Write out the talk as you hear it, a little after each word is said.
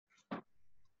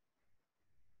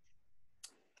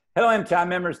Hello, MTI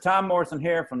members. Tom Morrison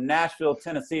here from Nashville,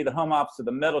 Tennessee, the home office of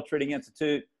the Metal Treating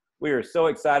Institute. We are so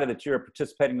excited that you're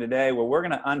participating today, where we're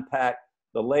going to unpack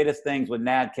the latest things with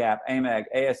Nadcap, AMEC,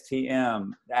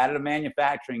 ASTM, additive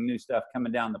manufacturing, new stuff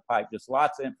coming down the pipe. Just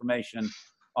lots of information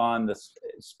on the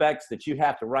specs that you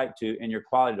have to write to in your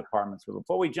quality departments. But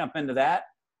before we jump into that,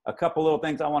 a couple little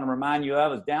things I want to remind you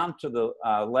of is down to the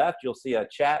left, you'll see a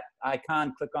chat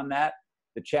icon. Click on that.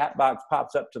 The chat box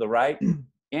pops up to the right.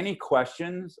 Any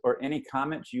questions or any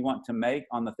comments you want to make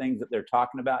on the things that they're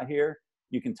talking about here,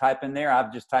 you can type in there.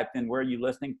 I've just typed in where are you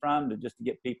listening from just to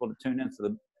get people to tune in so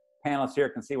the panelists here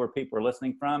can see where people are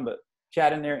listening from. But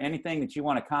chat in there anything that you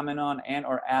want to comment on and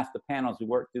or ask the panels who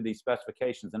work through these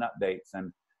specifications and updates.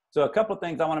 And so a couple of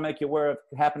things I want to make you aware of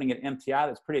happening at MTI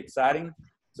that's pretty exciting.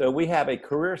 So we have a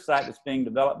career site that's being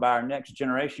developed by our next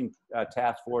generation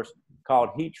task force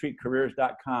called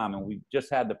heattreatcareers.com, and we just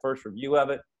had the first review of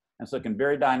it. And it's looking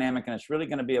very dynamic, and it's really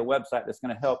going to be a website that's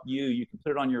going to help you. You can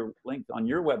put it on your link on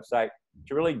your website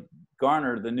to really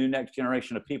garner the new next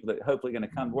generation of people that hopefully going to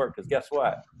come to work. Because guess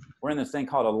what? We're in this thing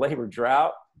called a labor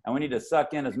drought, and we need to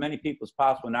suck in as many people as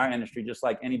possible in our industry, just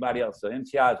like anybody else. So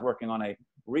MTI is working on a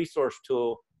resource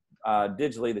tool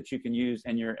digitally that you can use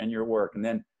in your work. And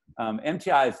then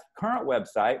MTI's current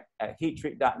website at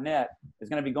heattreat.net is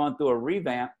going to be going through a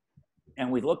revamp. And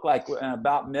we look like in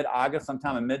about mid-August,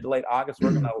 sometime in mid to late August,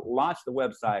 we're going to launch the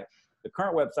website. The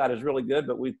current website is really good,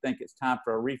 but we think it's time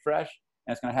for a refresh.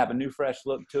 And it's going to have a new, fresh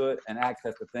look to it and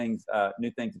access to things,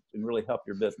 new things that can really help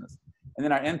your business. And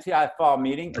then our MTI fall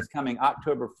meeting is coming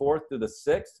October 4th through the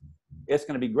 6th. It's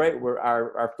going to be great.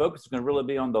 Our focus is going to really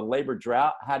be on the labor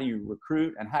drought. How do you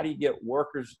recruit and how do you get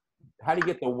workers? How do you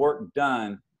get the work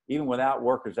done even without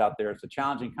workers out there? It's a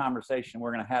challenging conversation.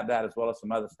 We're going to have that as well as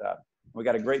some other stuff. We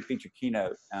got a great feature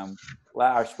keynote.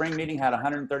 Our spring meeting had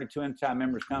 132 MTI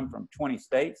members come from 20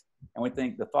 states, and we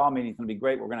think the fall meeting is going to be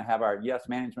great. We're going to have our Yes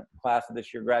Management class of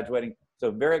this year graduating. So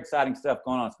very exciting stuff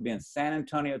going on. It's going to be in San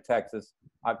Antonio, Texas,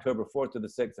 October 4th to the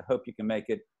 6th. I hope you can make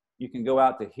it. You can go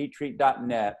out to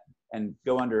heattreat.net and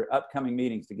go under upcoming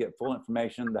meetings to get full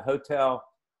information. The hotel,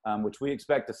 which we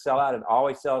expect to sell out, it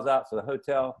always sells out. So the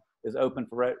hotel is open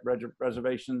for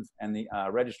reservations, and the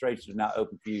registration is now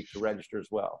open for you to register as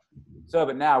well. So,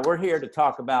 but now we're here to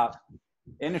talk about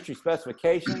industry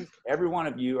specifications. Every one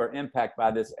of you are impacted by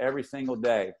this every single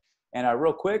day. And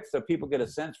real quick, so people get a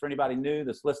sense for anybody new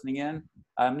that's listening in,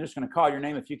 I'm just going to call your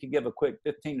name. If you could give a quick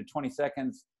 15 to 20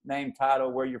 seconds, name,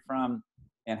 title, where you're from,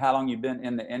 and how long you've been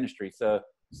in the industry. So,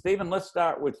 Stephen, let's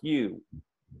start with you.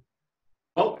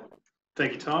 Oh.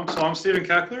 Thank you, Tom. So I'm Stephen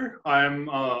Keckler. I'm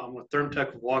with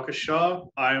Thermtech of Waukesha.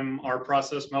 I'm our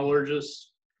process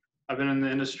metallurgist. I've been in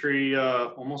the industry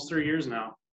almost 3 years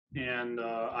now, and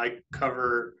I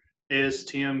cover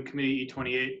ASTM Committee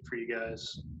E28 for you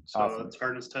guys. So awesome. It's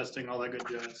hardness testing, all that good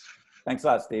jazz. Thanks a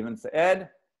lot, Stephen. So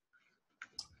Ed?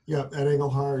 Yeah, Ed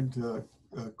Engelhard,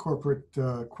 corporate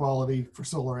quality for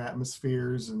solar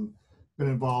atmospheres, and been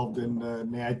involved in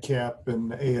Nadcap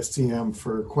and ASTM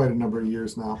for quite a number of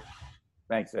years now.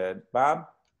 Thanks, Ed. Bob?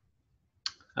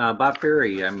 Bob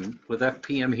Ferry. I'm with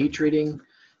FPM Heat Treating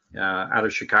out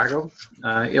of Chicago,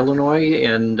 Illinois,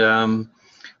 and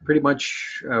pretty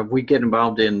much we get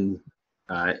involved in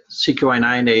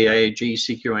CQI9, AIG,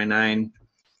 CQI9,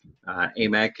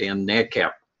 AMEC, and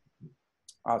Nadcap.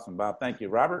 Awesome, Bob. Thank you.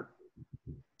 Robert?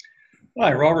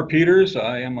 Hi, Robert Peters.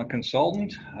 I am a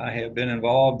consultant. I have been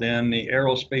involved in the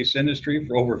aerospace industry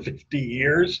for over 50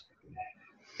 years.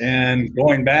 And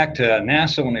going back to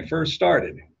NASA when they first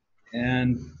started.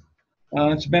 And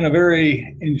it's been a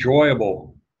very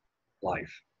enjoyable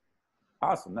life.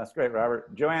 Awesome. That's great,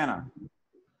 Robert. Joanna?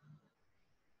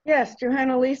 Yes,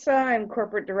 Johanna Lisa. I'm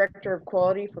Corporate Director of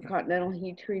Quality for Continental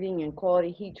Heat Treating and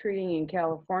Quality Heat Treating in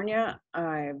California.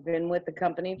 I've been with the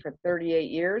company for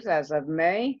 38 years as of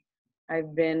May.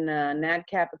 I've been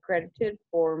Nadcap accredited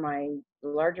for the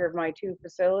larger of my two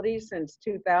facilities since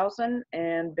 2000,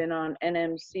 and been on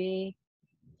NMC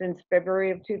since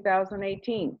February of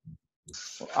 2018.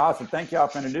 Well, awesome. Thank you all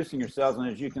for introducing yourselves. And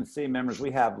as you can see, members,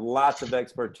 we have lots of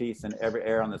expertise in every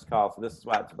area on this call. So this is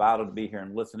why it's vital to be here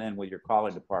and listen in with your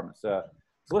quality department. So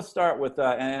let's start with,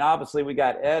 and obviously we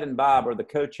got Ed and Bob are the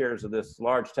co-chairs of this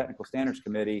large technical standards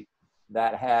committee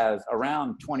that has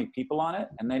around 20 people on it,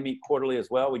 and they meet quarterly as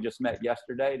well. We just met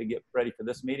yesterday to get ready for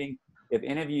this meeting. If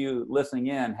any of you listening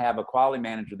in have a quality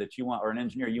manager that you want, or an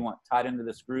engineer you want tied into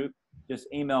this group, just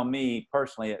email me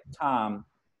personally at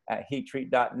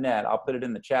tom@heattreat.net. I'll put it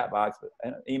in the chat box, but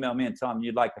email me and tell them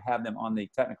you'd like to have them on the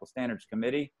technical standards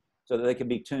committee so that they can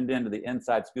be tuned into the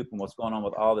inside scoop and what's going on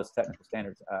with all this technical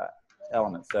standards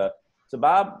elements. So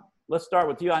Bob, let's start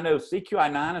with you. I know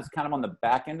CQI9 is kind of on the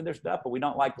back end of their stuff, but we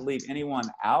don't like to leave anyone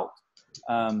out.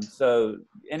 So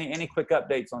any quick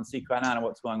updates on CQI9 and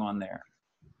what's going on there?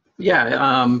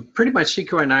 Yeah, pretty much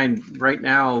CQI9 right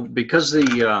now, because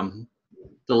the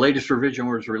latest revision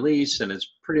was released and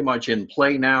it's pretty much in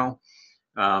play now.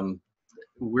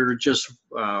 We're just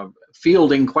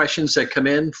fielding questions that come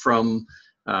in from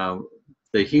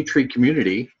the heat treat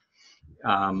community.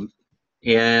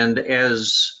 And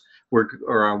as we're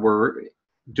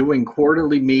doing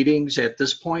quarterly meetings at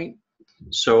this point,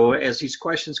 so as these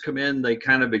questions come in, they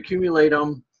kind of accumulate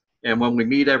them. And when we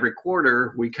meet every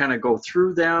quarter, we kind of go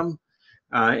through them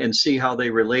and see how they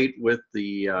relate with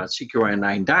the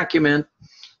CQI9 document.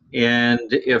 And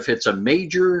if it's a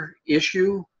major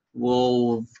issue,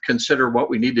 we'll consider what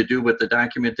we need to do with the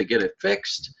document to get it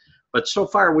fixed. But so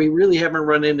far, we really haven't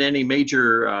run into any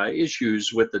major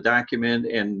issues with the document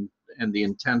and the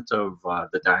intent of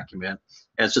the document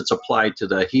as it's applied to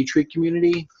the heat treat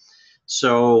community.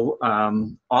 So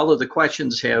all of the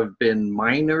questions have been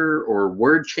minor or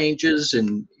word changes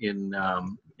in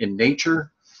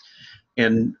nature,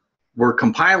 and we're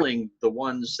compiling the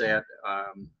ones that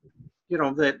you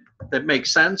know that make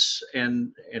sense,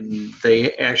 and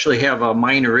they actually have a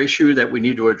minor issue that we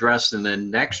need to address in the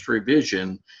next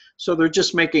revision. So they're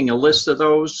just making a list of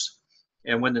those,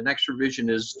 and when the next revision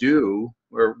is due,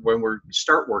 or when we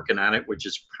start working on it, which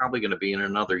is probably going to be in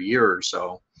another year or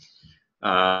so,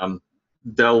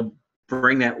 they'll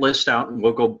bring that list out and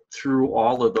we'll go through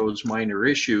all of those minor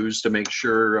issues to make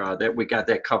sure that we got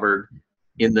that covered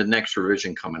in the next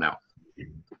revision coming out.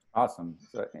 Awesome.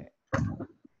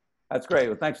 That's great.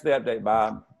 Well, thanks for the update,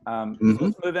 Bob. So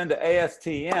let's move into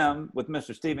ASTM with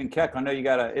Mr. Stephen Keck. I know you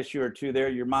got an issue or two there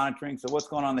you're monitoring. So what's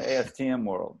going on in the ASTM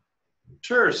world?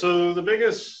 Sure. So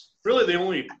really the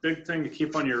only big thing to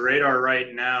keep on your radar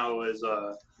right now is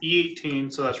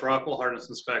E18, so that's Rockwell Hardness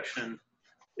Inspection,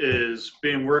 is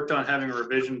being worked on having a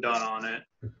revision done on it.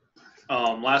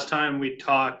 Last time we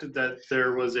talked that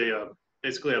there was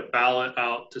basically a ballot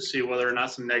out to see whether or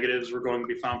not some negatives were going to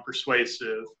be found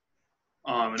persuasive.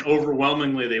 And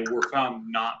overwhelmingly, they were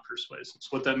found not persuasive. So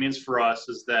what that means for us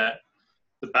is that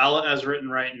the ballot as written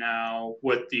right now,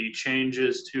 with the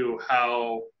changes to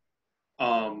how,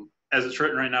 as it's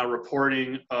written right now,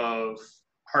 reporting of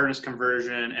hardness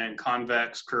conversion and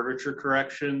convex curvature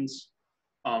corrections,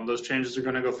 those changes are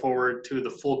going to go forward to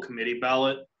the full committee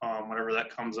ballot, whenever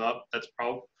that comes up. That's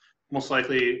probably most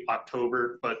likely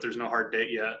October, but there's no hard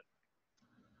date yet.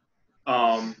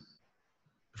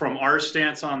 From our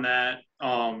stance on that,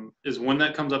 is when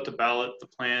that comes up to ballot, the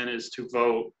plan is to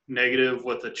vote negative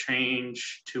with a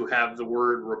change to have the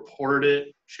word report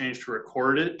it changed to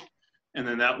record it. And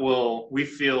then that will, we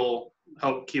feel,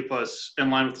 help keep us in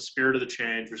line with the spirit of the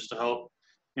change, which is to help,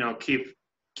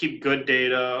 keep good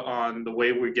data on the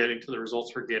way we're getting to the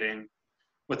results we're getting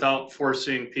without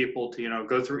forcing people to,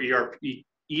 go through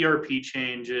ERP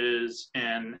changes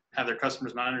and have their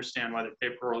customers not understand why their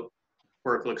paperwork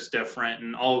looks different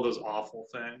and all of those awful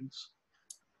things.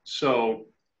 So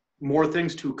more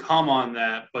things to come on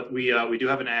that, but we do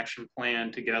have an action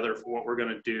plan together for what we're going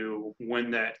to do when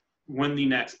the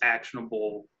next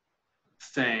actionable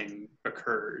thing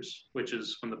occurs, which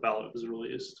is when the ballot is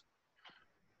released.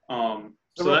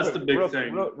 So that's the big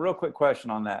thing. Real quick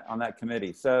question on that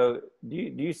committee. So do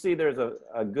you see there's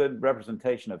a good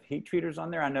representation of heat treaters on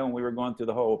there? I know when we were going through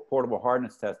the whole portable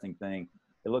hardness testing thing,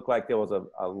 it looked like there was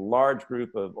a large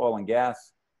group of oil and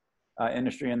gas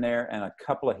industry in there and a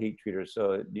couple of heat treaters.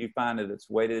 So do you find that it's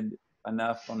weighted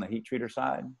enough on the heat treater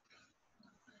side?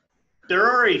 There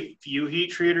are a few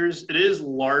heat treaters. It is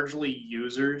largely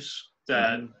users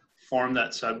that form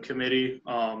that subcommittee.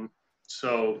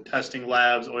 So testing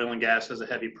labs, oil and gas has a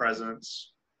heavy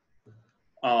presence.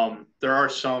 There are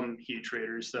some heat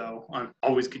treaters though. I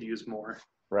always could use more.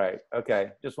 Right.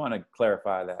 Okay. Just want to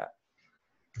clarify that.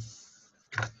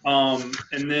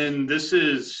 And then this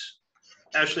is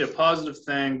actually a positive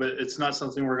thing, but it's not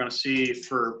something we're going to see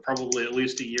for probably at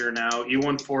least a year now.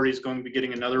 E140 is going to be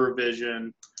getting another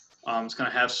revision. It's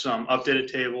going to have some updated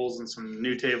tables and some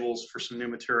new tables for some new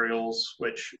materials,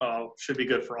 which should be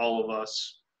good for all of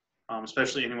us,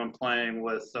 especially anyone playing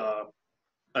with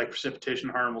like precipitation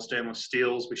hardenable stainless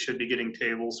steels. We should be getting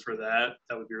tables for that.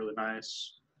 That would be really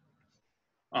nice.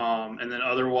 And then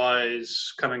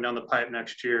otherwise, coming down the pipe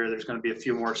next year, there's going to be a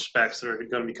few more specs that are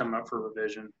going to be coming up for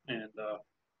revision, and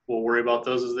we'll worry about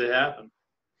those as they happen.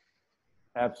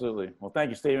 Absolutely. Well, thank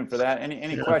you, Stephen, for that.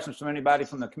 Any questions from anybody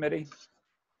from the committee?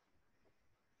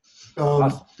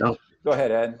 No. Go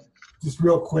ahead, Ed. Just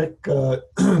real quick,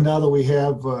 now that we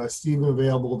have Stephen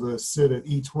available to sit at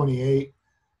E28,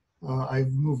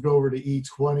 I've moved over to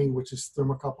E20, which is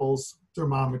thermocouples,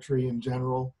 thermometry in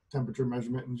general, temperature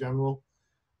measurement in general.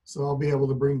 So I'll be able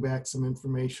to bring back some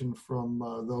information from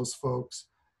those folks.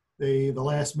 The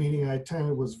last meeting I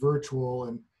attended was virtual,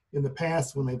 and in the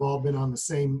past, when they've all been on the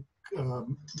same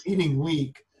meeting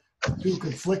week, the two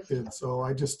conflicted. So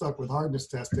I just stuck with hardness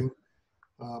testing.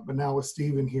 But now with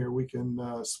Stephen here, we can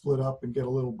split up and get a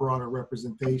little broader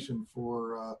representation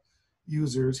for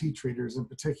users, heat treaters in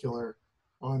particular,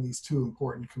 on these two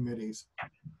important committees.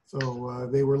 So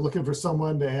they were looking for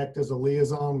someone to act as a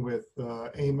liaison with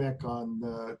AMEC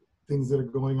on things that are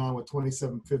going on with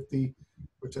 2750,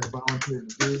 which I volunteered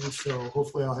to do. So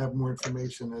hopefully I'll have more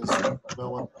information as things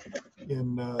develop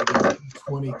in the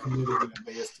 20 committee of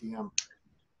ASTM.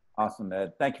 Awesome,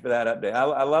 Ed. Thank you for that update.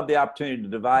 I love the opportunity to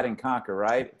divide and conquer,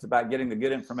 right? It's about getting the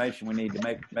good information we need to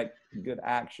make good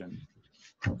action.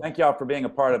 Thank you all for being a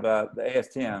part of the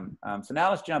ASTM. So now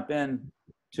let's jump in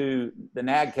to the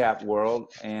Nadcap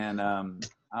world. And I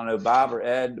don't know, Bob or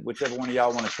Ed, whichever one of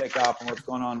y'all want to take off on what's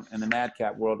going on in the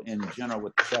Nadcap world in general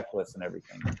with the checklist and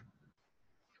everything.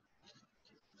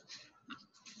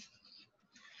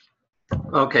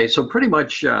 Okay, so pretty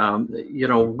much, you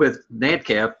know, with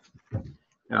Nadcap,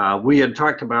 we had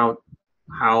talked about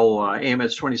how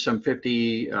AMS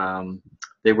 2750,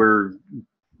 they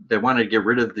wanted to get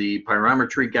rid of the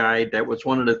pyrometry guide. That was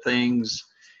one of the things.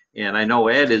 And I know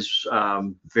Ed is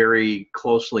very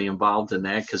closely involved in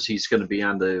that because he's going to be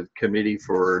on the committee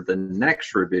for the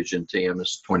next revision to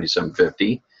AMS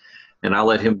 2750. And I'll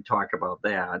let him talk about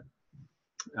that.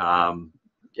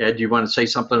 Ed, do you want to say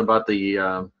something about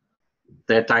the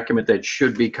that document that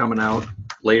should be coming out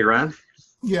later on?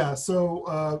 Yeah,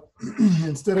 so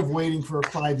instead of waiting for a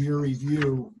 5-year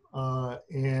review,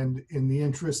 and in the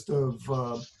interest of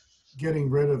getting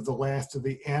rid of the last of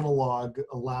the analog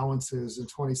allowances in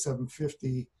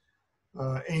 2750,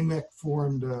 AMEC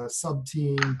formed a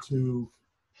sub-team to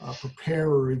prepare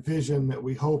a revision that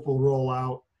we hope will roll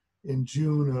out in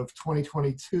June of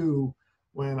 2022,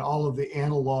 when all of the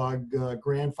analog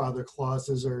grandfather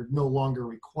clauses are no longer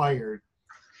required.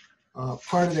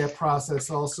 Part of that process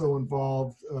also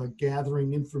involved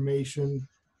gathering information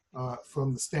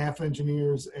from the staff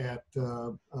engineers at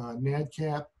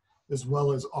Nadcap, as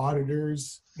well as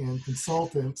auditors and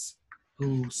consultants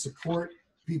who support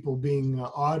people being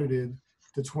audited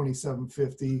to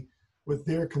 2750 with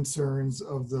their concerns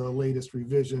of the latest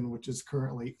revision, which is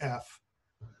currently F.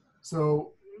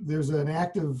 So there's an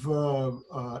active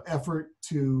effort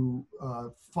to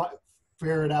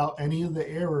ferret out any of the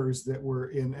errors that were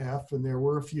in F, and there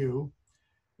were a few,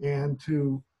 and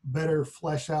to better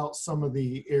flesh out some of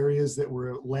the areas that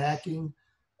were lacking.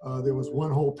 There was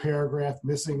one whole paragraph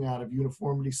missing out of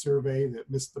uniformity survey that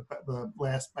missed the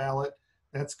last ballot.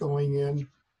 That's going in,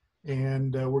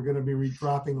 and we're going to be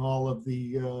redropping all of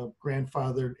the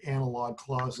grandfathered analog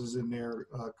clauses in there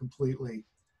completely.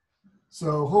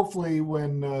 So hopefully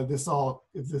when if this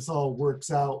all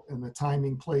works out and the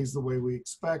timing plays the way we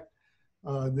expect,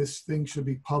 this thing should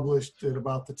be published at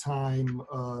about the time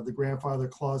the grandfather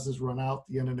clauses run out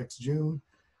the end of next June,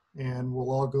 and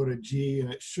we'll all go to G, and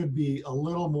it should be a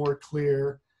little more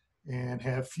clear and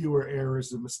have fewer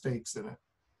errors and mistakes in it.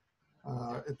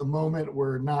 At the moment,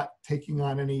 we're not taking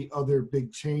on any other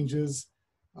big changes.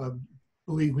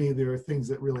 Believe me, there are things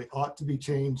that really ought to be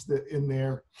changed in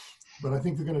there, but I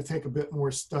think they're going to take a bit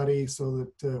more study so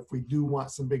that if we do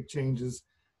want some big changes,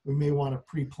 we may want to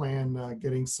pre-plan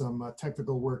getting some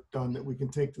technical work done that we can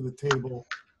take to the table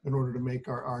in order to make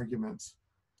our arguments.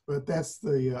 But that's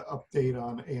the update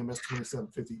on AMS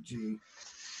 2750G.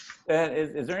 And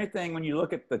is there anything, when you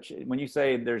look at when you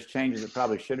say there's changes that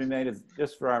probably should be made, is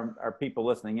just for our people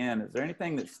listening in, is there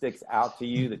anything that sticks out to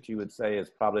you that you would say is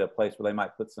probably a place where they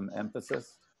might put some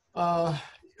emphasis?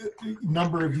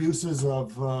 Number of uses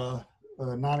of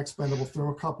non-expendable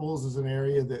thermocouples is an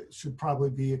area that should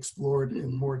probably be explored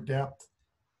in more depth,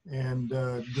 and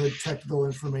good technical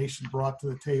information brought to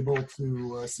the table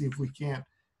to see if we can't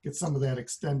get some of that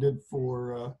extended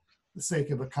for the sake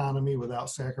of economy without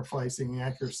sacrificing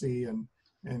accuracy and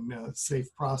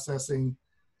safe processing.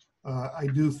 I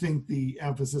do think the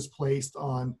emphasis placed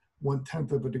on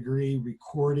 1/10 of a degree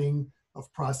recording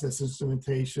of process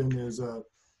instrumentation is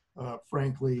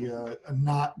frankly a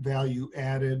not value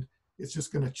added. It's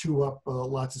just going to chew up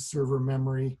lots of server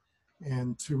memory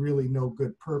and to really no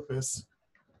good purpose.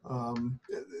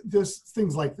 There's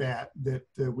things like that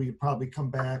we could probably come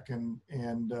back and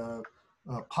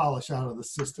polish out of the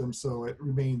system so it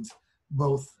remains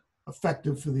both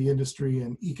effective for the industry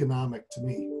and economic to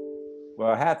me.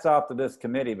 Well, hats off to this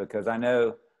committee, because I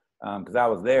know, because I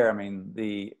was there, I mean,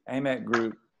 the AMEC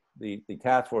group the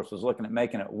task force was looking at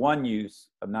making it 1 use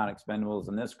of non-expendables,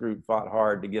 and this group fought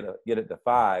hard to get it to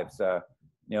 5. So,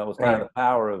 you know, it was kind of the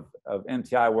power of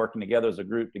MTI working together as a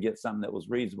group to get something that was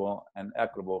reasonable and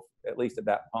equitable, at least at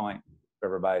that point, for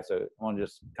everybody. So I want to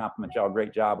just compliment y'all.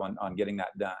 Great job on getting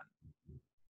that done.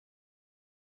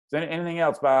 So anything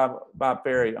else, Bob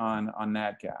Ferry, on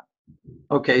Nadcap?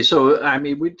 Okay, so I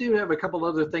mean, we do have a couple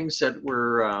other things that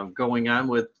were going on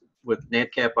with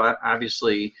Nadcap.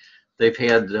 Obviously, they've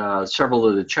had several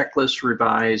of the checklists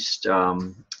revised.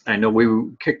 I know we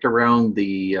kicked around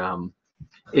the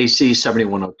AC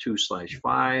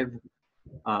 7102/5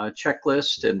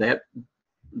 checklist, and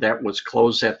that was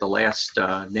closed at the last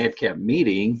Nadcap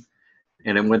meeting,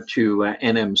 and it went to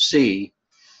NMC.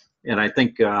 And I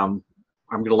think I'm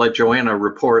going to let Joanna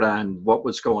report on what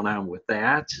was going on with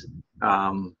that,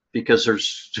 because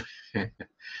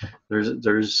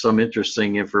there's some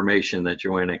interesting information that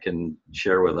Joanna can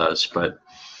share with us. But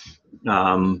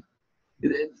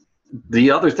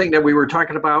the other thing that we were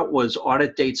talking about was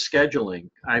audit date scheduling.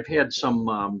 I've had some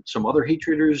other heat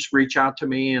treaters reach out to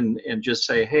me and just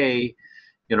say, hey,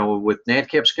 you know, with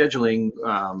Nadcap scheduling,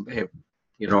 hey,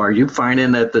 you know, are you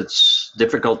finding that it's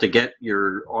difficult to get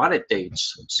your audit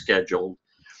dates scheduled?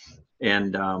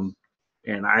 And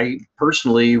I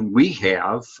personally, we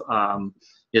have.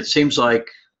 It seems like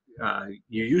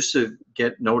you used to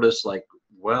get notice like,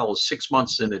 well, 6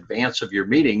 months in advance of your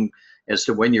meeting as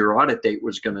to when your audit date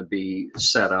was going to be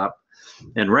set up.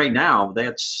 And right now,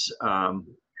 that's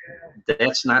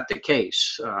not the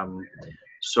case.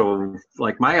 So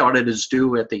like my audit is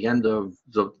due at the end of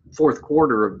the 4th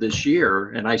quarter of this year,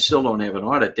 and I still don't have an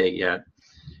audit date yet.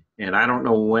 And I don't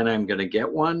know when I'm going to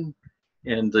get one.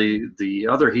 And the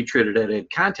other heat trader that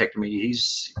had contacted me,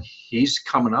 he's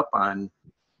coming up on,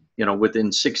 you know,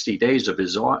 within 60 days of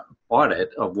his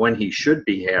audit of when he should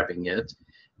be having it.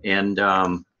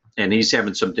 And he's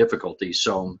having some difficulty.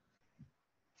 So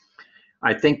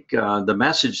I think the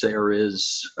message there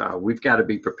is we've got to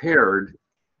be prepared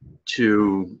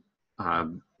to,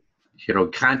 you know,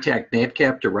 contact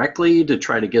Nadcap directly to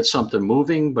try to get something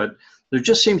moving. But there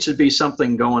just seems to be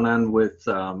something going on with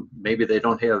maybe they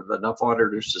don't have enough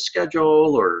auditors to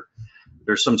schedule, or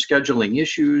there's some scheduling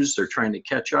issues. They're trying to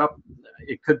catch up.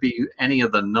 It could be any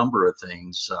of the number of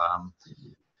things.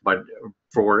 But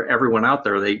for everyone out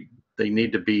there, they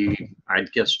need to be, I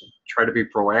guess, try to be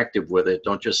proactive with it.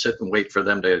 Don't just sit and wait for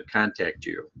them to contact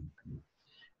you.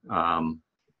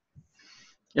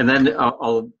 And then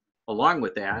along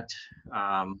with that,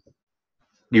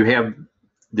 you have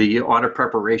the audit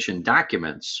preparation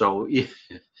documents. So, you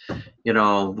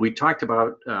know, we talked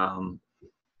about,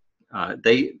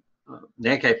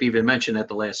 NADCAP even mentioned at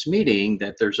the last meeting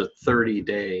that there's a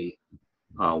 30-day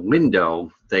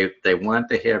window. They want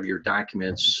to have your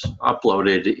documents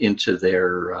uploaded into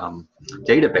their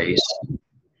database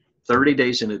 30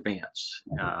 days in advance.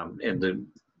 And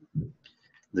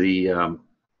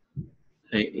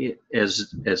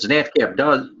as NADCAP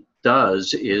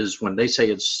does is when they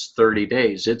say it's 30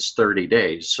 days, it's 30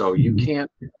 days. So you can't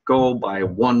go by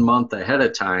 1 month ahead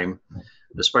of time,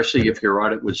 especially if your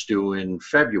audit was due in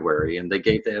February. And they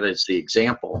gave that as the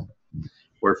example,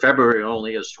 where February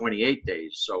only has 28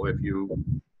 days. So if you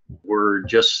were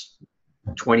just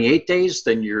 28 days,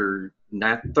 then you're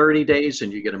not 30 days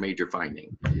and you get a major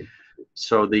finding.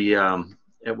 So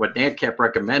what NADCAP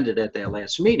recommended at that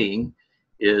last meeting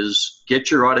is get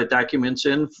your audit documents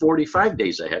in 45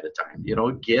 days ahead of time. You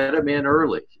know, get them in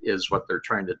early is what they're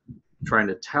trying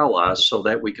to tell us, so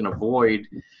that we can avoid,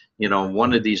 you know,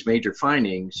 one of these major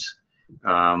findings,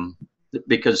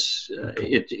 because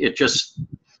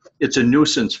it's a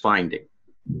nuisance finding.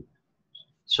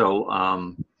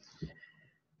 So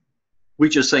we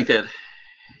just think that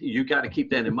you got to keep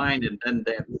that in mind, and then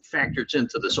that factors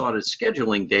into this audit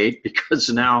scheduling date, because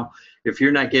now if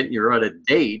you're not getting your audit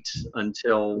date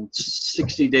until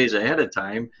 60 days ahead of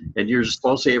time, and you're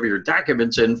supposed to have your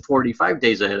documents in 45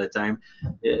 days ahead of time,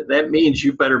 that means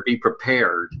you better be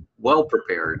prepared, well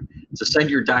prepared, to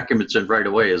send your documents in right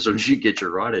away as soon as you get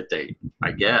your audit date,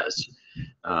 I guess.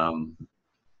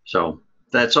 So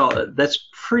that's all. That's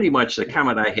pretty much the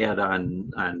comment I had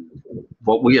on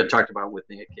what we had talked about with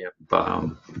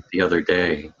NADCAP the other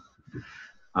day.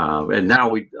 And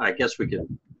now I guess we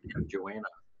can have Joanna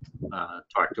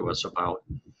talk to us about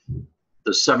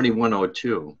the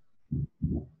 7102.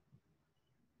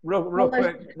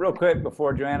 Real quick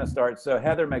before Joanna starts. So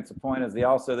Heather makes a point as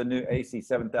the new AC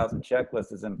 7000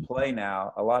 checklist is in play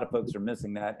now. A lot of folks are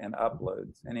missing that in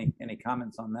uploads. Any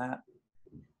comments on that?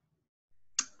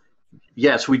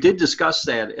 Yes, we did discuss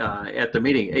that at the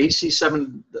meeting. AC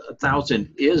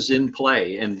 7000 is in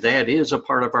play, and that is a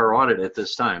part of our audit at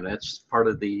this time. That's part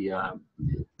of the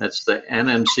that's the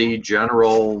NMC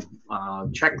general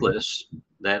checklist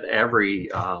that every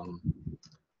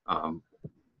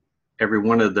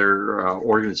one of their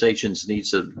organizations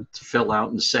needs to fill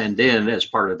out and send in as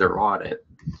part of their audit.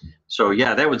 So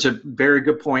yeah, that was a very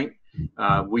good point.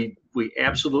 We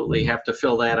absolutely have to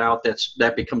fill that out.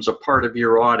 That becomes a part of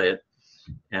your audit.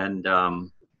 And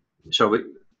so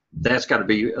that's got to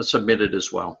be submitted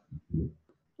as well.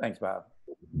 Thanks, Bob.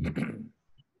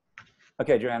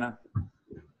 Okay, Joanna.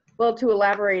 Well, to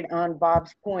elaborate on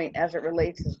Bob's point as it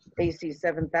relates to AC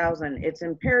 7000, it's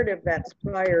imperative that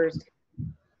suppliers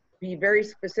be very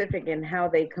specific in how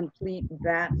they complete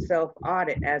that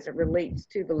self-audit as it relates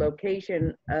to the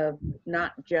location of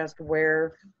not just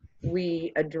where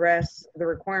we address the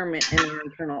requirement in our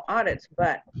internal audits,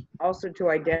 but also to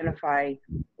identify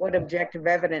what objective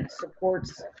evidence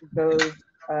supports those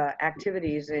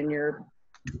activities in your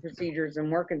procedures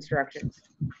and work instructions.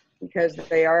 Because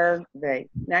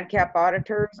Nadcap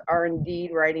auditors are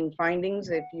indeed writing findings.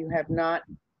 If you have not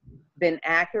been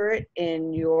accurate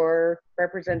in your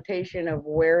representation of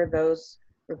where those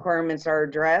requirements are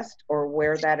addressed or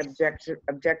where that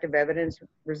objective evidence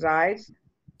resides.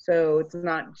 So it's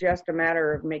not just a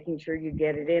matter of making sure you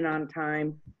get it in on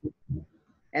time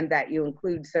and that you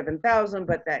include 7,000,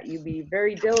 but that you be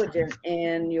very diligent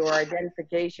in your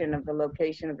identification of the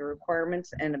location of the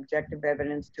requirements and objective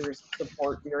evidence to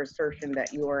support your assertion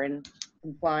that you are in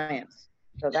compliance.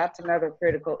 So that's another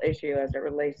critical issue as it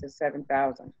relates to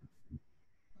 7,000.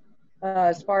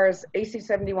 As far as AC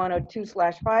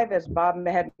 7102/5, as Bob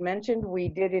had mentioned, we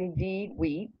did indeed,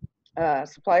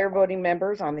 supplier voting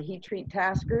members on the heat treat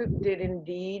task group did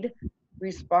indeed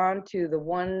respond to the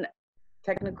one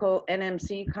technical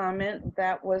NMC comment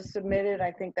that was submitted.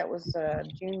 I think that was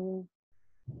July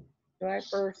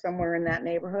 1st, somewhere in that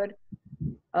neighborhood.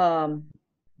 And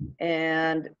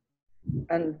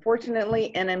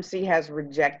unfortunately, NMC has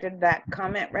rejected that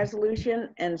comment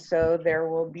resolution, and so there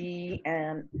will be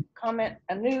a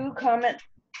new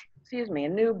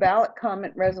ballot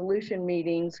comment resolution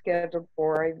meeting scheduled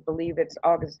for, I believe it's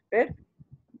August 5th.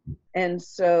 And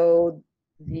so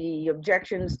the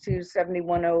objections to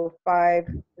 7105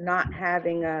 not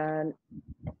having an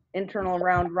internal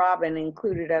round robin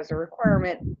included as a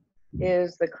requirement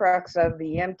is the crux of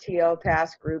the MTL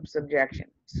task group's objection.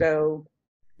 So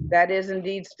that is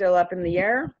indeed still up in the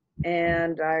air,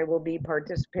 and I will be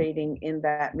participating in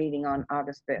that meeting on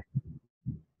August 5th.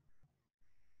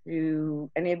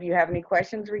 Do any of you have any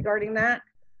questions regarding that?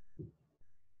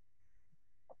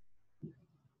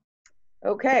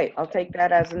 Okay, I'll take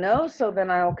that as a no. So then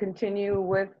I'll continue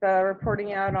with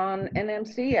reporting out on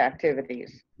NMC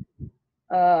activities.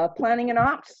 Planning and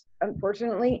ops,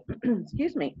 unfortunately,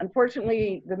 excuse me,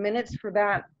 unfortunately, the minutes for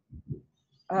that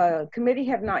committee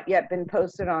have not yet been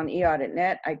posted on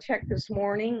eAudit.net. I checked this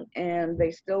morning and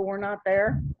they still were not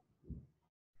there.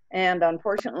 And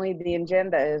unfortunately, the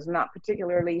agenda is not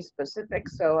particularly specific,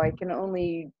 so I can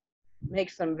only make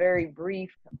some very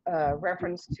brief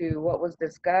reference to what was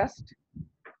discussed.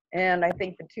 And I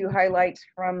think the two highlights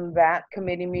from that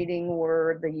committee meeting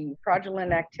were the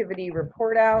fraudulent activity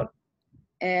report out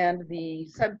and the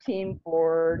sub-team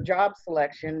for job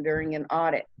selection during an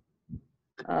audit.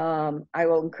 I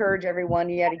will encourage everyone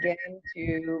yet again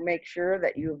to make sure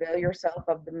that you avail yourself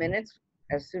of the minutes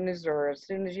as soon as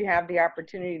you have the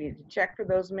opportunity to check for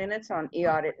those minutes on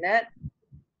eAudit.net.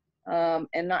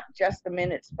 And not just the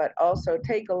minutes, but also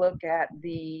take a look at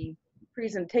the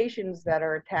presentations that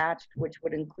are attached, which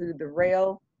would include the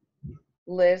rail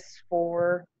lists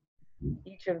for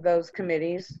each of those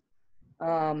committees,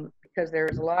 because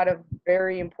there's a lot of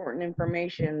very important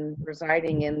information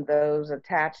residing in those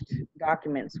attached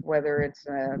documents, whether it's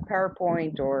a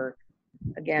PowerPoint or,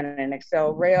 again, an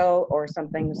Excel rail or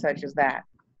something such as that.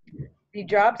 The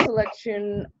job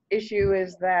selection issue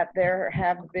is that there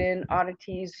have been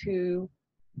auditees who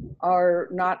are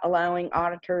not allowing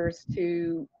auditors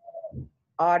to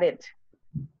audit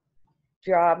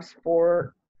jobs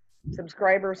for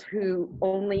subscribers who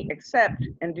only accept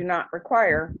and do not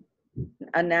require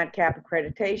a Nadcap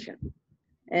accreditation.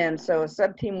 And so a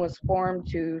sub-team was formed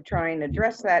to try and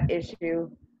address that issue.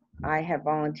 I have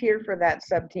volunteered for that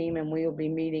sub-team, and we will be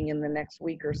meeting in the next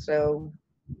week or so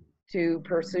to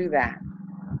pursue that.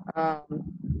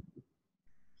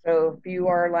 So if you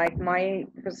are like my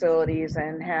facilities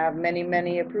and have many,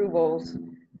 many approvals,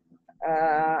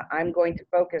 I'm going to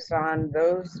focus on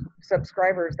those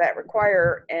subscribers that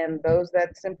require, and those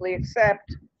that simply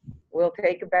accept will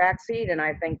take a back seat. And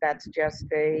I think that's just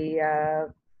a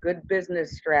good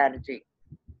business strategy.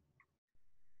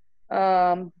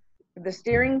 The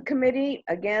steering committee,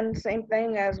 again, same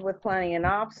thing as with planning and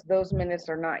ops. Those minutes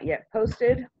are not yet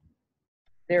posted.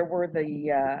 There were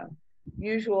the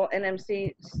usual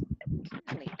NMC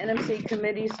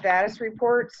committee status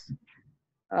reports.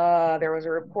 There was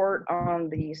a report on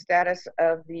the status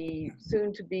of the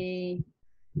soon-to-be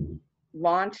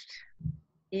launched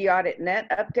eAuditNet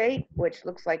update, which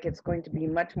looks like it's going to be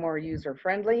much more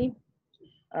user-friendly.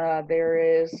 There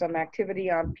is some activity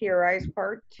on PRI's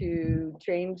part to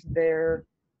change their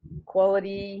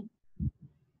quality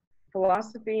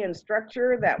philosophy and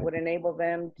structure that would enable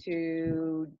them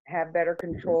to have better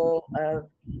control of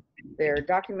their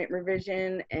document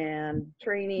revision and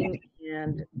training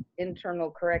and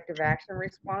internal corrective action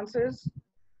responses,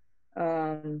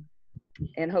 and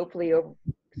hopefully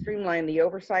streamline the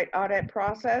oversight audit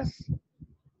process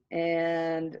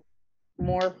and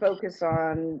more focus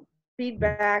on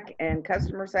feedback and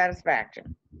customer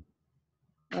satisfaction.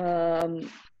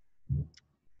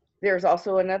 There's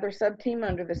also another sub-team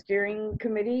under the steering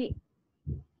committee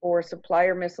for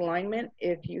supplier misalignment.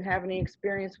 If you have any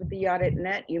experience with the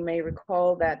AuditNet, you may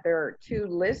recall that there are 2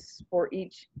 lists for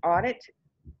each audit.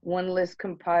 One list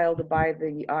compiled by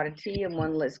the auditee and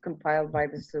one list compiled by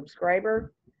the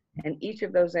subscriber. And each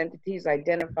of those entities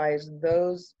identifies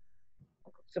those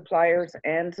suppliers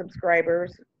and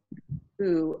subscribers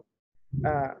who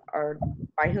are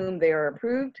by whom they are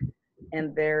approved.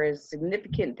 And there is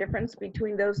significant difference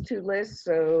between those 2 lists.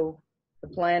 So the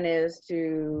plan is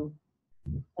to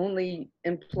only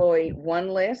employ one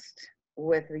list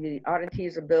with the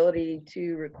auditee's ability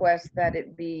to request that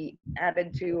it be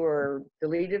added to or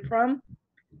deleted from,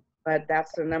 but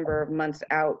that's a number of months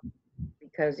out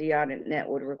because the AuditNet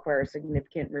would require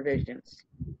significant revisions.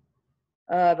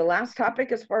 The last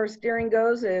topic as far as steering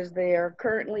goes is they are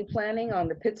currently planning on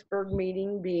the Pittsburgh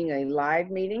meeting being a live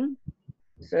meeting.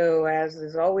 So as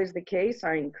is always the case,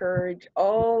 I encourage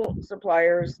all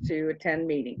suppliers to attend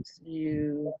meetings.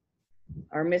 You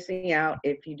are missing out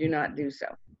if you do not do so.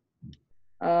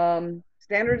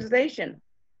 Standardization.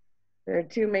 There are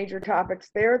 2 major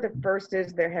topics there. The first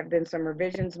is there have been some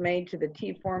revisions made to the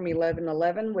T-Form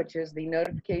 1111, which is the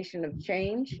notification of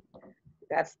change.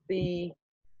 That's the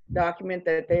document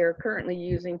that they are currently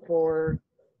using for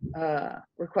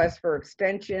requests for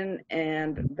extension,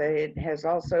 and it has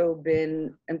also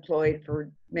been employed for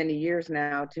many years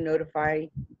now to notify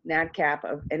Nadcap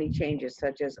of any changes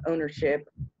such as ownership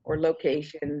or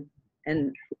location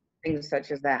and things such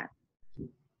as that.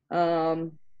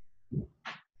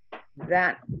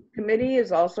 That committee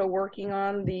is also working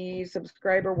on the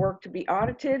subscriber work to be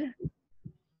audited.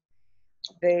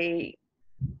 They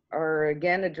are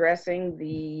again addressing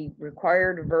the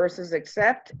required versus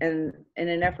accept, and in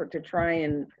an effort to try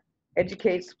and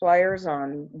educate suppliers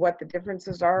on what the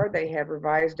differences are, they have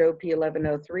revised OP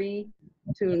 1103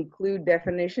 to include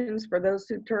definitions for those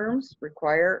 2 terms,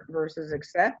 require versus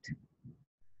accept.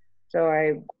 So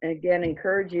I again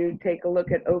encourage you to take a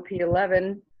look at OP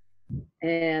 11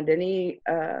 and any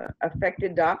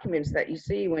affected documents that you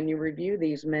see when you review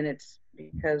these minutes,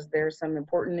 because there's some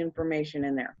important information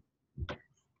in there.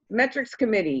 Metrics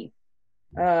Committee.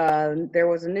 There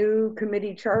was a new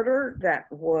committee charter that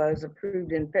was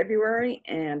approved in February,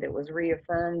 and it was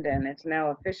reaffirmed, and it's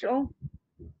now official.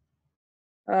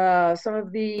 Some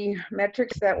of the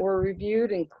metrics that were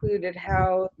reviewed included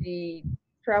how the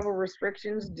travel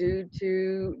restrictions due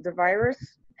to the virus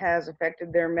has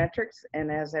affected their metrics, and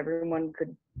as everyone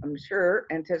could, I'm sure,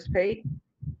 anticipate,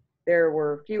 there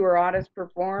were fewer audits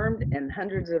performed and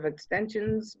hundreds of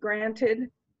extensions granted,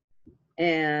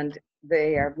 and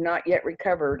they have not yet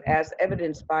recovered, as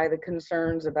evidenced by the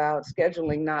concerns about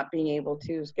scheduling not being able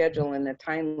to schedule in a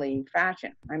timely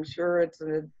fashion. I'm sure it's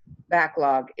a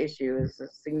backlog issue is a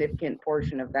significant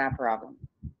portion of that problem.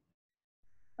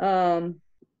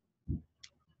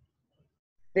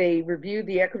 They reviewed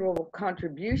the equitable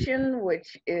contribution,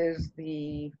 which is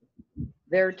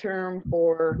their term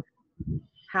for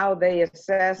how they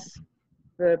assess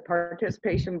the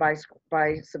participation by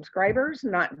subscribers,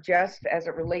 not just as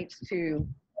it relates to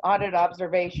audit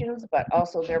observations, but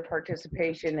also their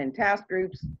participation in task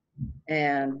groups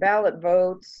and ballot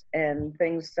votes and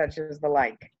things such as the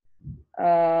like.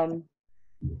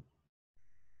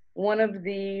 One of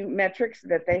the metrics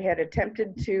that they had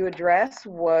attempted to address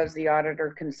was the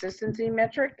auditor consistency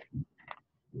metric,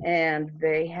 and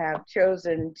they have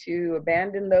chosen to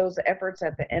abandon those efforts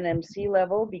at the NMC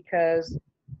level because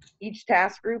each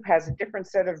task group has a different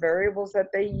set of variables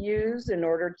that they use in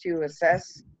order to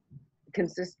assess the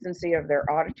consistency of their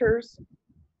auditors.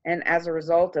 And as a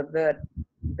result of the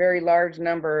very large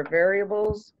number of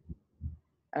variables,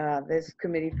 This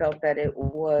committee felt that it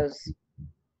was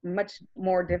much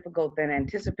more difficult than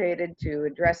anticipated to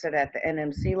address it at the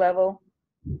NMC level.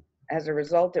 As a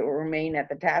result, it will remain at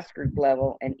the task group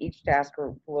level, and each task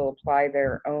group will apply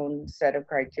their own set of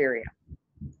criteria.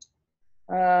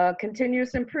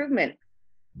 Continuous improvement.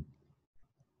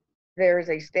 There's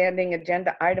a standing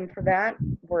agenda item for that,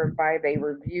 whereby they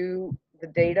review the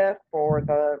data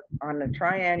on a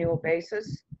triannual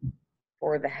basis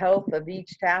for the health of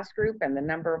each task group and the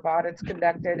number of audits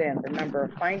conducted and the number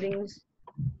of findings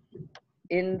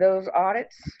in those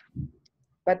audits.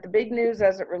 But the big news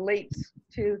as it relates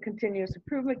to Continuous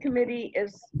Improvement Committee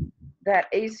is that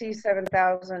AC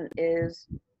 7000 is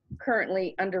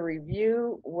currently under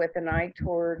review with an eye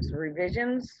towards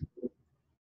revisions.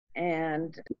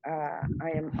 And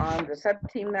I am on the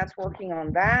sub-team that's working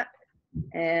on that.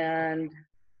 And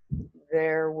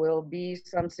there will be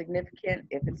some significant,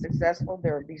 if it's successful,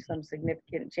 there will be some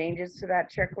significant changes to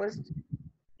that checklist,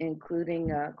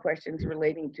 including questions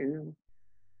relating to,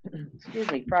 excuse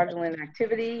me, fraudulent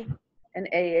activity and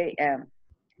AAM.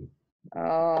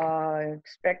 I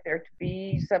expect there to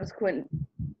be subsequent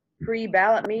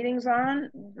pre-ballot meetings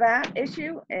on that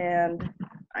issue, and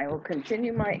I will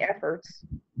continue my efforts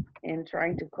in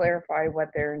trying to clarify what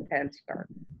their intents are.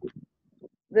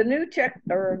 The new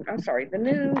the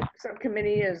new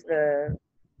subcommittee is the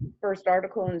first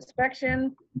article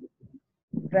inspection.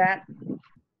 That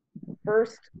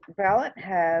first ballot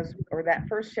that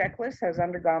first checklist has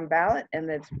undergone ballot, and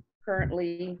it's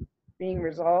currently being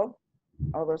resolved.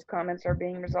 All those comments are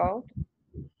being resolved.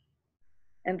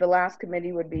 And the last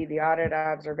committee would be the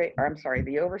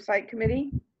the oversight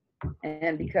committee.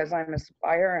 And because I'm a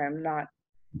supplier, I'm not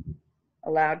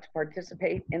allowed to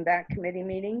participate in that committee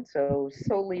meeting. So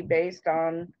solely based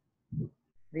on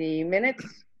the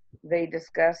minutes, they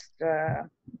discussed the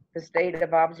state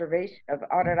of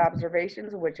audit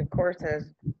observations, which of course,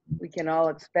 as we can all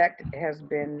expect, has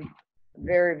been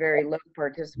very, very low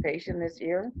participation this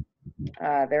year.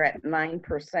 They're at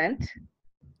 9%.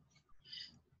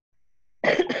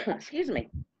 Excuse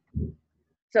me.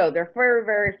 So they're very,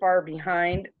 very far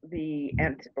behind the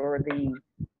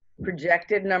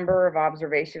projected number of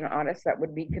observation audits that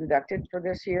would be conducted for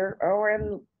this year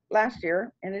and last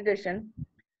year. In addition,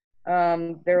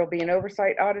 there will be an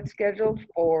oversight audit scheduled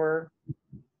for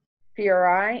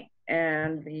PRI,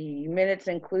 and the minutes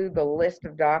include the list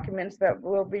of documents that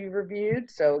will be reviewed.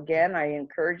 So again, I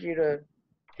encourage you to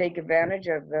take advantage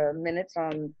of the minutes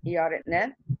on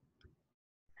eAuditNet.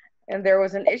 And there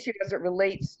was an issue as it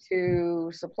relates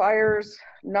to suppliers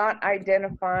not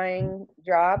identifying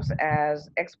jobs as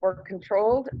export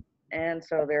controlled. And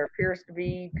so there appears to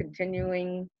be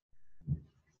continuing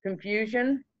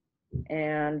confusion,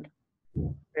 and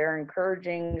they're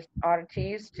encouraging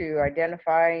auditees to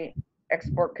identify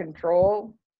export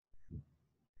control,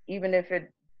 even if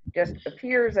it just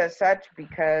appears as such,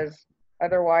 because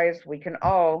otherwise we can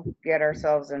all get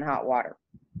ourselves in hot water.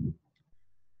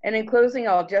 And in closing,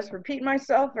 I'll just repeat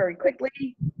myself very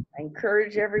quickly. I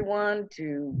encourage everyone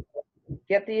to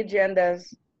get the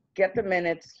agendas, get the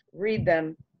minutes, read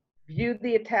them, view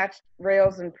the attached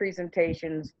rails and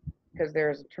presentations, because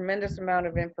there's a tremendous amount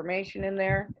of information in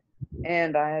there.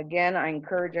 And I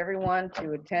encourage everyone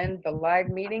to attend the live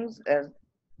meetings as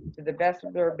to the best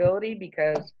of their ability,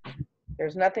 because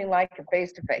there's nothing like a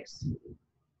face-to-face.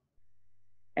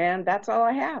 And that's all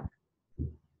I have.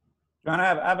 John, I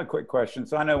have a quick question.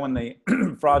 So I know when the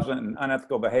fraudulent and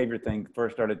unethical behavior thing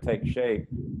first started to take shape,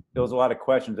 there was a lot of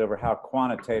questions over how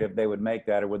quantitative they would make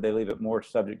that, or would they leave it more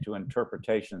subject to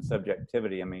interpretation and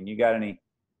subjectivity? I mean, you got any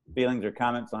feelings or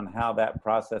comments on how that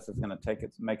process is going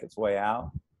to make its way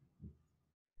out?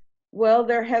 Well,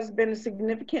 there has been a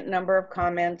significant number of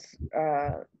comments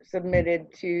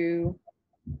submitted to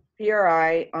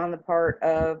PRI on the part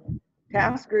of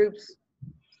task groups,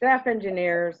 staff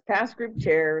engineers, task group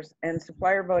chairs, and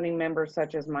supplier voting members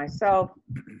such as myself.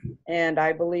 And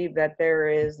I believe that there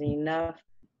is enough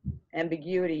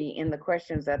ambiguity in the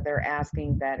questions that they're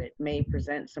asking that it may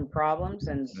present some problems.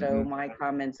 And so my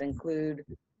comments include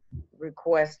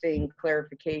requesting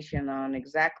clarification on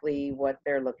exactly what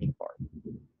they're looking for.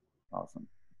 Awesome.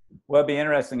 Well, it'd be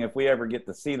interesting if we ever get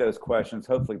to see those questions,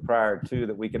 hopefully prior to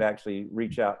that, we could actually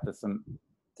reach out to some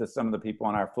of the people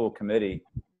on our full committee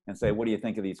and say, what do you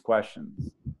think of these questions?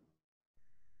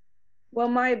 Well,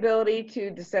 my ability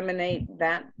to disseminate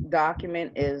that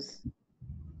document is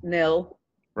nil.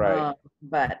 Right.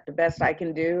 But the best I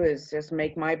can do is just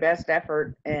make my best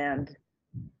effort. And,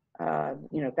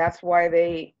 that's why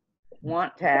they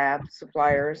want to have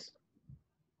suppliers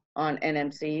on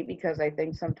NMC, because I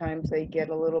think sometimes they get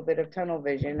a little bit of tunnel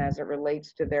vision as it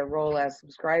relates to their role as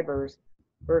subscribers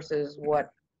versus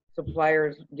what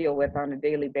suppliers deal with on a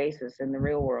daily basis in the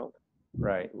real world.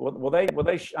 Right.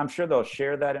 I'm sure they'll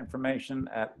share that information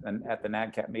at the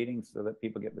Nadcap meeting so that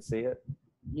people get to see it.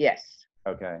 Yes.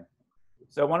 Okay.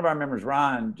 So one of our members,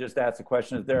 Ron, just asked a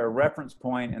question. Is there a reference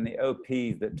point in the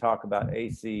OPs that talk about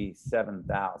AC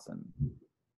 7000?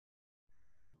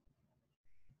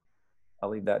 I'll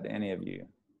leave that to any of you.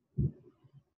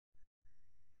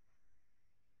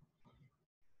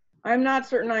 I'm not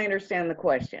certain I understand the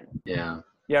question. Yeah.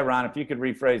 Yeah, Ron, if you could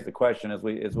rephrase the question as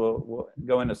we'll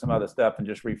go into some other stuff and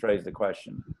just rephrase the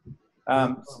question.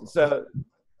 So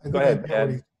I think go ahead, I know what Ed.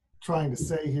 he's trying to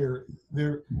say here.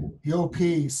 The OP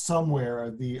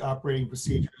somewhere, the operating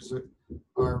procedures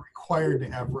are required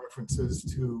to have references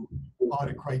to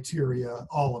audit criteria,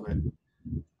 all of it.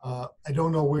 I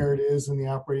don't know where it is in the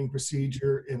operating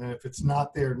procedure, and if it's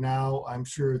not there now, I'm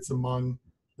sure it's among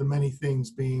the many things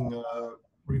being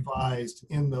revised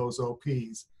in those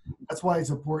OPs. That's why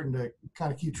it's important to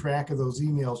kind of keep track of those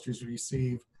emails you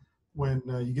receive when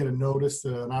you get a notice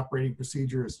that an operating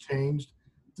procedure has changed.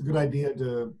 It's a good idea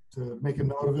to make a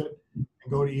note of it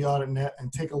and go to eAudit.net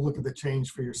and take a look at the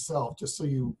change for yourself, just so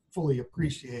you fully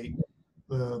appreciate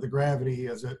the gravity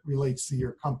as it relates to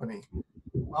your company.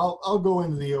 I'll go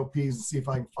into the OPs and see if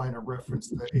I can find a reference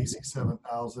to AC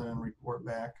 7000 and report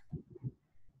back.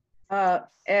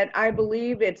 And I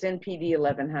believe it's in PD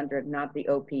 1100, not the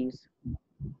OPs.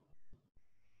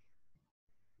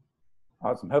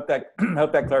 Awesome. Hope that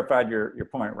clarified your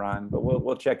point, Ron. But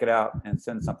we'll check it out and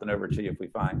send something over to you if we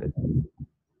find it.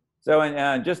 So,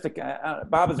 and just to,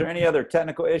 Bob, is there any other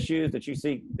technical issues that you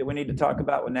see that we need to talk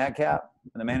about with Nadcap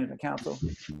and the Management Council?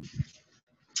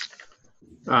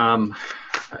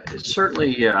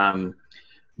 Certainly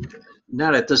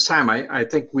not at this time. I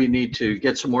think we need to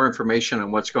get some more information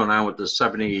on what's going on with the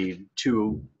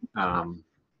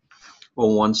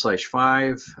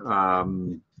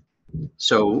 7201/5.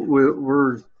 So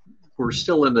we're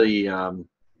still in the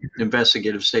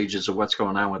investigative stages of what's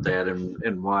going on with that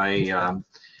and why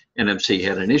NMC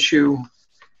had an issue.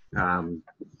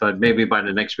 But maybe by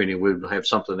the next meeting we'll have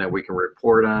something that we can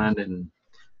report on, and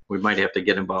we might have to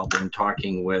get involved in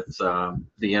talking with the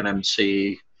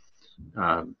NMC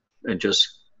and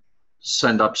just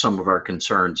send up some of our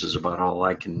concerns is about all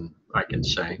I can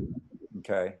say.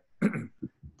 Okay.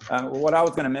 What I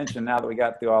was going to mention now that we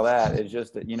got through all that is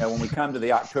just that, when we come to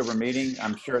the October meeting,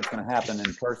 I'm sure it's going to happen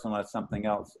in person unless something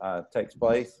else takes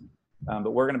place.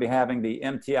 But we're going to be having the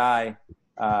MTI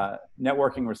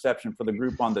networking reception for the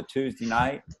group on the Tuesday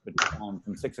night from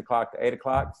 6 o'clock to 8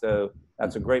 o'clock. So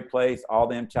that's a great place. All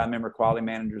the MTI member quality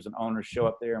managers and owners show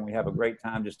up there, and we have a great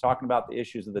time just talking about the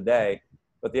issues of the day.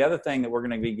 But the other thing that we're going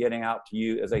to be getting out to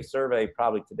you is a survey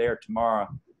probably today or tomorrow,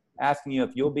 asking you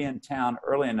if you'll be in town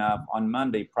early enough on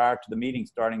Monday prior to the meeting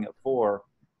starting at 4.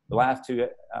 The last two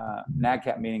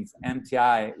NADCAP meetings,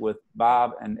 MTI with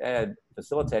Bob and Ed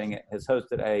facilitating it, has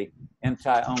hosted a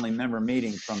MTI only member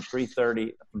meeting from 2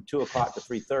 o'clock to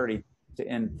 3:30 to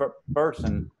in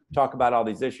person talk about all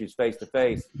these issues face to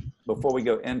face before we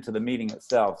go into the meeting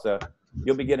itself. So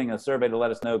you'll be getting a survey to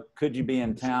let us know, could you be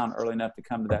in town early enough to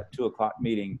come to that 2 o'clock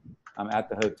meeting at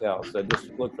the hotel. So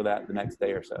just look for that the next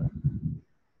day or so.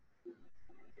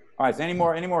 All right, so any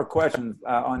more questions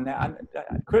on that?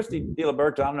 Christy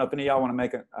DiLiberto, I don't know if any of y'all want to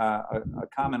make a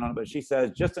comment on it, but she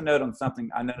says, just a note on something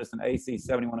I noticed in AC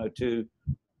 7102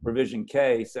 revision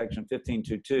K, section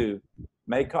 1522,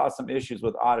 may cause some issues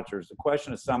with auditors. The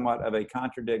question is somewhat of a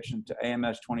contradiction to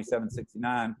AMS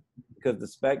 2769 because the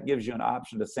spec gives you an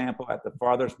option to sample at the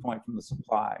farthest point from the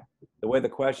supply. The way the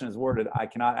question is worded, I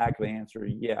cannot accurately answer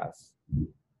yes.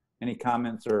 Any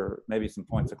comments or maybe some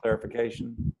points of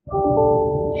clarification?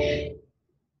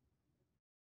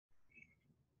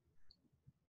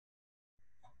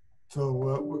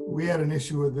 So we had an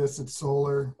issue with this at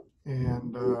Solar,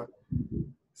 and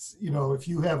if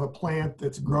you have a plant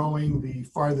that's growing, the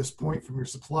farthest point from your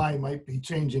supply might be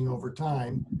changing over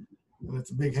time, and it's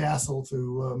a big hassle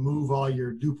to move all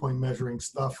your dew point measuring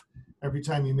stuff every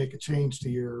time you make a change to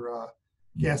your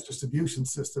gas distribution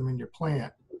system in your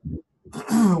plant.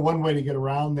 One way to get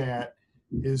around that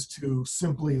is to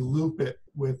simply loop it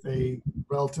with a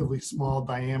relatively small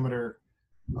diameter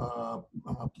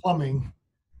plumbing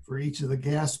for each of the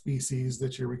gas species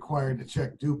that you're required to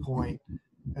check dew point.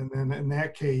 And then in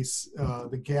that case,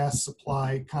 the gas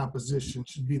supply composition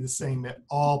should be the same at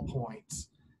all points.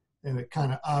 And it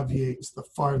kind of obviates the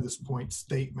farthest point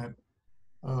statement.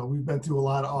 We've been through a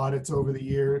lot of audits over the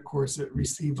year. Of course, it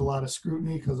received a lot of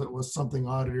scrutiny because it was something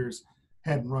auditors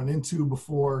hadn't run into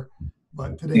before.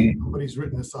 But today, nobody's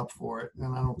written us up for it,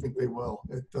 and I don't think they will.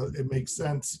 It makes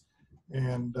sense.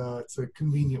 and it's a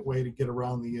convenient way to get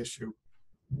around the issue.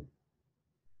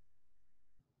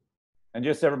 And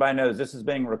just so everybody knows, this is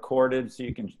being recorded, so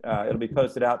you can, it'll be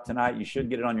posted out tonight. You should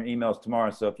get it on your emails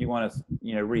tomorrow. So if you want to,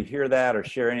 rehear that or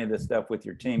share any of this stuff with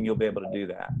your team, you'll be able to do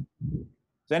that.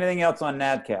 So anything else on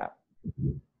Nadcap?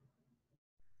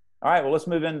 All right, well, let's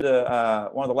move into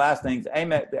one of the last things,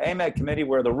 AMEC, the AMEC committee,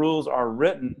 where the rules are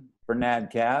written for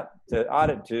Nadcap to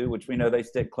audit to, which we know they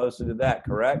stick closer to that,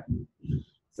 correct?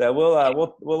 So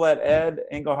we'll let Ed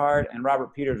Engelhardt and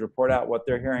Robert Peters report out what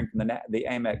they're hearing from the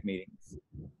AMEC meetings.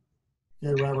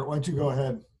 Okay, Robert, why don't you go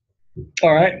ahead?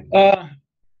 All right.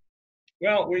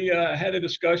 Well, we had a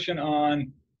discussion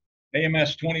on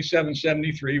AMS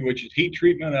 2773, which is heat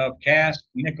treatment of cast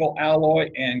nickel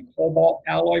alloy and cobalt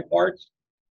alloy parts.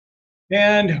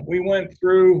 And we went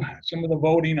through some of the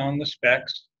voting on the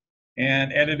specs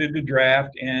and edited the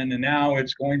draft, and now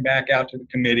it's going back out to the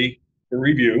committee for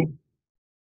review.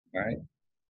 All right.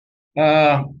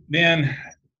 Then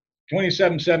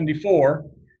 2774,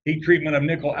 heat treatment of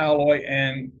nickel alloy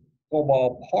and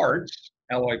cobalt parts,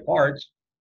 alloy parts.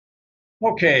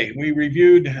 Okay, we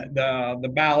reviewed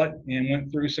the ballot and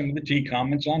went through some of the T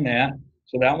comments on that.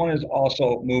 So that one is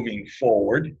also moving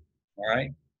forward. All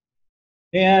right.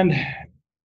 And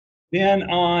then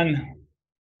on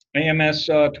AMS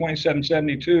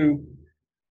 2772,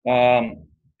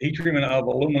 heat treatment of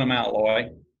aluminum alloy.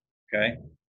 Okay.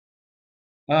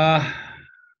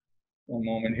 One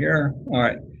moment here. All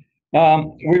right.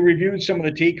 We reviewed some of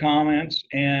the T comments,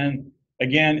 and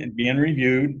again, it's being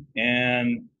reviewed,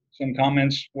 and some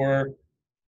comments were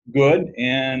good,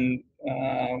 and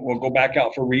we'll go back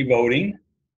out for revoting.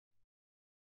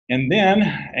 And then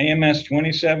AMS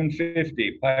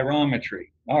 2750,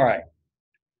 pyrometry. All right.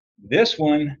 This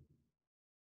one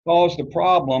caused a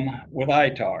problem with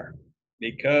ITAR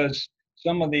because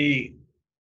some of the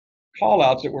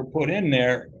call-outs that were put in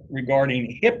there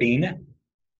regarding hipping,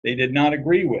 they did not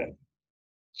agree with.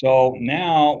 So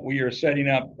now we are setting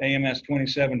up AMS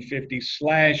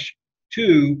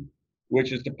 2750/2,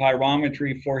 which is the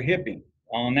pyrometry for hipping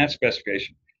on that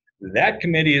specification. That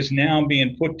committee is now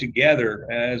being put together,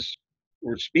 as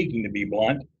we're speaking, to be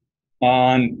blunt,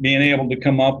 on being able to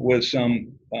come up with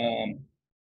some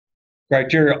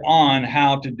criteria on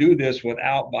how to do this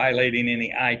without violating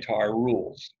any ITAR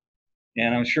rules.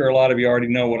 And I'm sure a lot of you already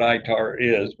know what ITAR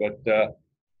is, but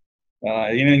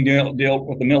anything deal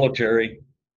with the military,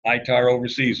 ITAR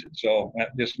oversees it. So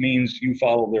that just means you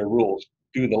follow their rules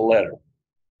to the letter.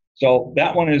 So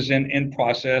that one is in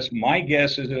process. My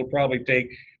guess is it'll probably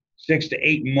take 6 to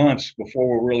 8 months before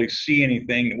we'll really see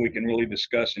anything that we can really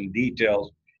discuss in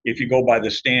details if you go by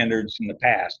the standards in the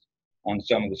past on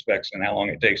some of the specs and how long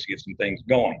it takes to get some things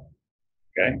going.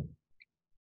 Okay.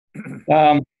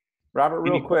 Robert,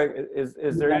 real quick,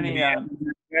 is there any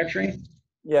manufacturing?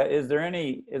 Yeah, is there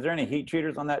any heat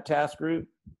treaters on that task group?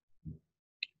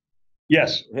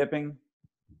 Yes. Hipping?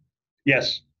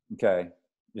 Yes. Okay,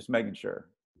 just making sure.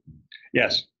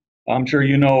 Yes, I'm sure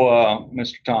you know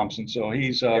Mr. Thompson, so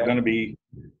he's going to be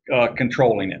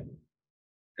controlling it.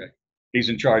 Okay, he's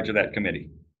in charge of that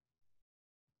committee.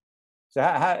 So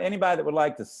anybody that would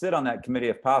like to sit on that committee,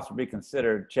 if possible, be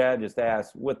considered. Chad just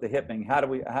asked, with the hipping,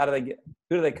 who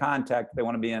do they contact if they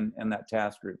want to be in that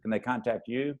task group? Can they contact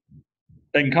you?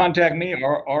 They can contact me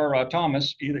or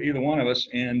Thomas, either one of us,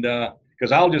 and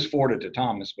because I'll just forward it to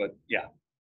Thomas, but yeah.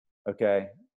 Okay.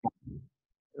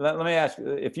 Let me ask you,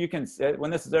 if you can, when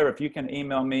this is over, if you can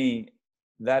email me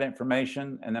that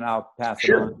information, and then I'll pass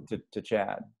it on to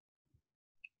Chad.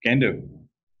 Can do.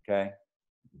 Okay.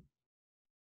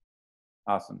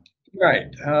 Awesome.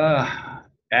 Right.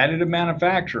 Additive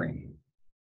manufacturing.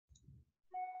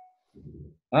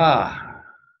 Now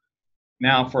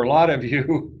for a lot of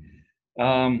you,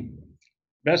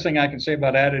 best thing I can say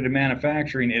about additive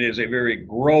manufacturing, it is a very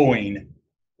growing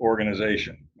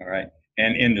organization, all right,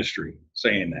 and industry,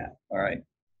 saying that, all right.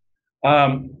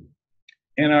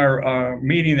 In our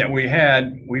meeting that we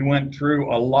had, we went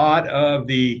through a lot of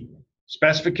the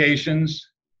specifications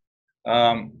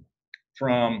from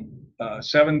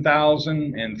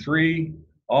 7003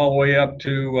 all the way up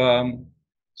to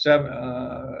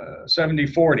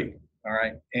 7040, all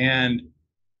right, and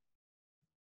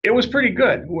it was pretty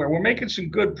good. We're making some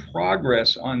good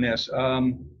progress on this.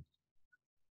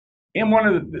 In one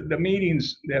of the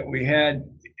meetings that we had,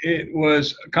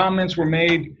 comments were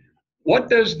made, what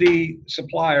does the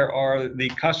supplier or the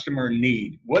customer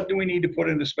need? What do we need to put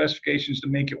in the specifications to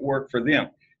make it work for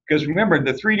them? Because remember,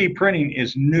 the 3D printing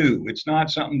is new. It's not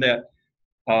something that,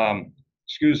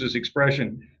 excuse this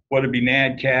expression, whether it be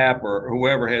Nadcap or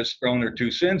whoever has thrown their 2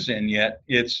 cents in yet,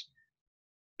 it's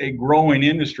a growing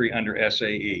industry under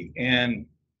SAE. And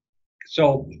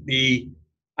so the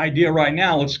idea right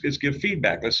now, let's give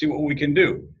feedback. Let's see what we can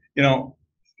do. You know,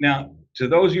 now to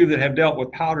those of you that have dealt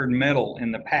with powdered metal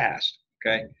in the past,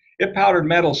 okay, if powdered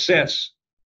metal sits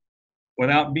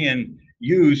without being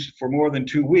used for more than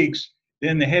 2 weeks,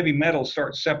 then the heavy metal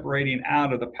starts separating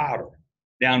out of the powder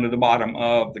down to the bottom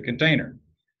of the container.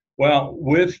 Well,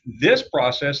 with this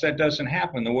process, that doesn't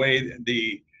happen the way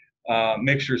the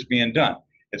mixture is being done.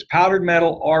 It's powdered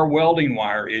metal or welding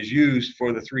wire is used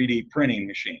for the 3D printing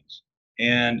machines.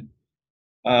 And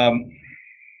Moog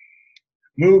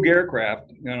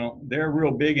Aircraft, you know, they're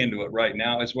real big into it right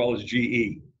now, as well as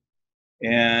GE.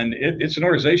 And it's an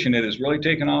organization that has really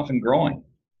taken off and growing.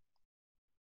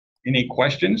 Any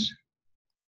questions?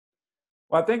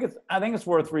 Well, I think it's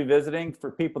worth revisiting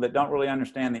for people that don't really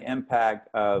understand the impact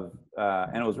of,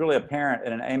 and it was really apparent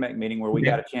at an AMEC meeting where we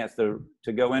got a chance to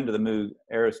go into the Moog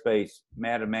Aerospace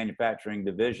Additive Manufacturing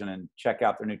Division and check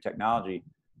out their new technology.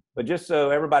 But just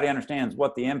so everybody understands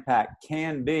what the impact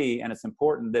can be, and it's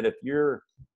important that if you're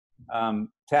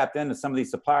tapped into some of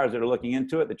these suppliers that are looking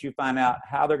into it, that you find out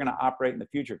how they're going to operate in the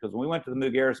future. Because when we went to the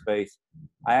Moog Aerospace,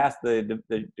 I asked the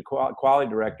quality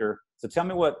director, so tell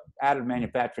me what additive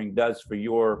manufacturing does for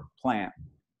your plant.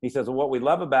 He says, well, what we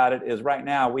love about it is right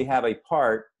now we have a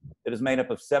part that is made up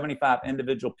of 75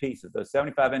 individual pieces. Those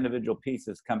 75 individual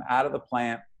pieces come out of the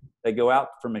plant. They go out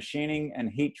for machining and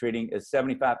heat treating as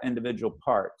 75 individual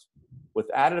parts. With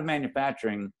additive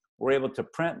manufacturing, we're able to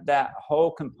print that whole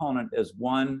component as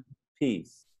one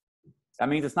piece. That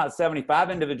means it's not 75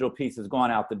 individual pieces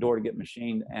going out the door to get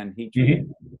machined and heat treated.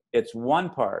 Mm-hmm. It's one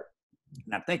part.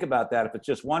 Now think about that. If it's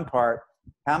just one part,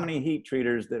 how many heat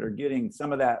treaters that are getting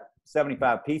some of that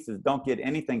 75 pieces don't get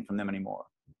anything from them anymore?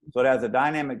 So it has a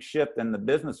dynamic shift in the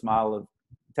business model of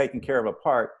taking care of a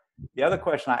part. The other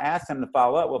question I asked him to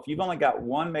follow up, well, if you've only got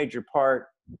one major part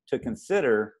to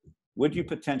consider, would you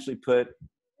potentially put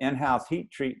in-house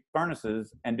heat treat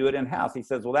furnaces and do it in-house? He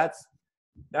says, well,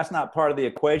 that's not part of the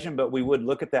equation, but we would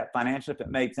look at that financially. If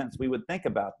it made sense, we would think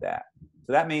about that.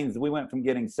 So that means we went from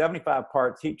getting 75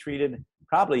 parts heat treated,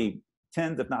 probably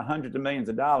tens, if not hundreds of millions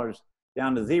of dollars,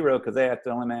 down to zero because they have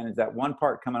to only manage that one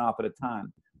part coming off at a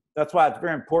time. That's why it's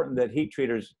very important that heat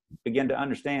treaters begin to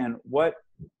understand what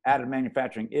additive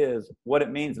manufacturing is, what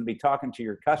it means, and be talking to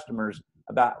your customers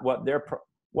about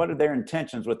what are their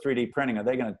intentions with 3D printing. Are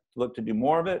they going to look to do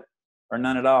more of it or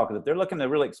none at all? Because if they're looking to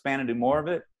really expand and do more of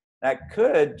it, that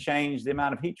could change the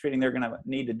amount of heat treating they're going to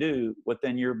need to do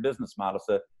within your business model.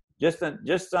 So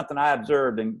just something I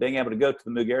observed in being able to go to the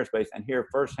Moog Aerospace and hear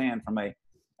firsthand from a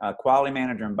quality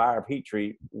manager and buyer of heat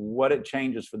treat what it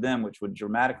changes for them, which would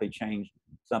dramatically change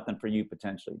something for you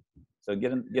potentially. So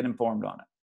get informed on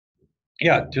it.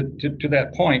 Yeah, to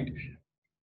that point,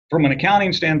 from an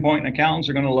accounting standpoint, accountants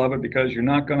are going to love it because you're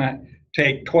not going to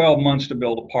take 12 months to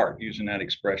build a part, using that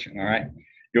expression, all right?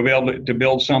 You'll be able to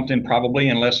build something probably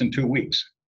in less than 2 weeks.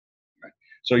 Right?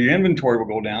 So your inventory will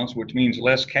go down, which means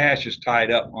less cash is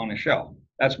tied up on the shelf.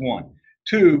 That's one.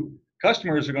 Two,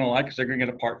 customers are going to like it because they're going to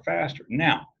get a part faster.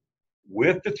 Now,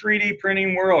 with the 3D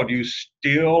printing world, you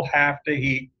still have to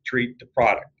heat treat the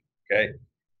product, okay?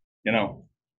 You know,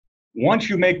 once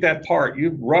you make that part,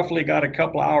 you've roughly got a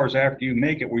couple hours after you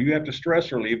make it where you have to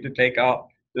stress relieve to take out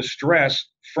the stress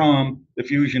from the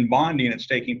fusion bonding that's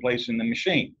taking place in the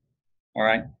machine. All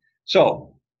right.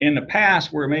 So in the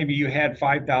past, where maybe you had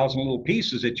 5,000 little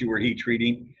pieces that you were heat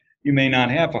treating, you may not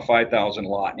have a 5,000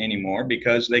 lot anymore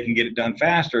because they can get it done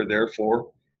faster. Therefore,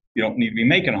 you don't need to be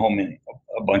making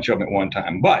a bunch of them at one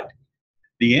time. But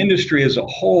the industry as a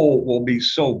whole will be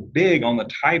so big on the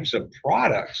types of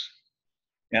products.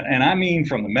 And I mean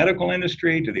from the medical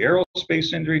industry to the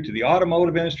aerospace industry to the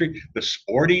automotive industry, the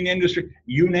sporting industry,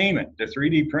 you name it. The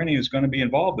 3D printing is going to be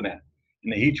involved in that.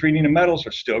 And the heat treating of metals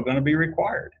are still going to be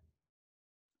required.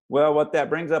 Well, what that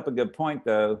brings up a good point,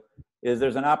 though, is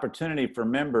there's an opportunity for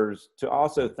members to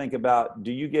also think about,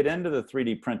 do you get into the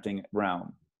 3D printing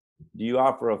realm? Do you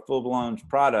offer a full-blown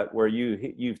product where you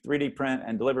 3D print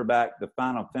and deliver back the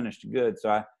final finished good?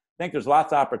 So I think there's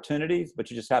lots of opportunities,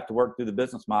 but you just have to work through the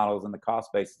business models and the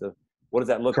cost basis of what does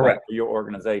that look like for your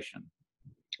organization?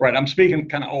 Right. I'm speaking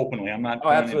kind of openly. I'm not. Oh,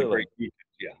 absolutely. Yeah.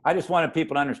 I just wanted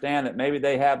people to understand that maybe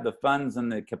they have the funds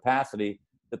and the capacity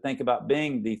to think about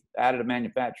being the additive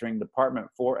manufacturing department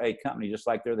for a company, just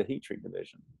like they're the heat treat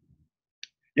division.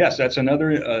 Yes, that's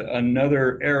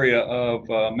another area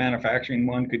of manufacturing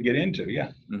one could get into. Yeah.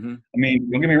 Mm-hmm. I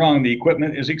mean, don't get me wrong, the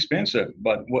equipment is expensive,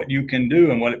 but what you can do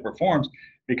and what it performs,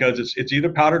 because it's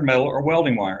either powdered metal or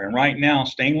welding wire. And right now,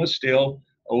 stainless steel,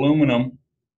 aluminum,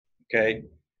 okay,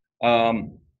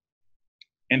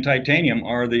 and titanium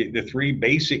are the three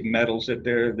basic metals that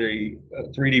the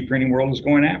 3D printing world is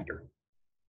going after.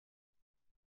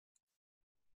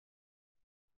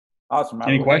 Awesome.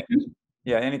 Any questions?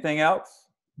 Yeah. Anything else?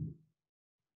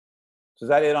 So is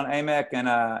that it on AMEC and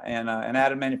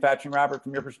additive manufacturing, Robert,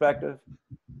 from your perspective?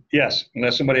 Yes,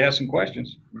 unless somebody has some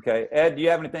questions. Okay. Ed, do you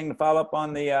have anything to follow up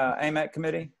on the AMEC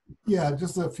committee? Yeah,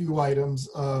 just a few items.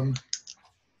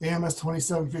 AMS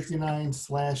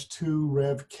 2759/2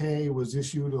 Rev K was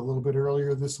issued a little bit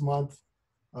earlier this month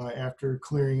after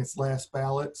clearing its last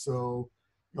ballot. So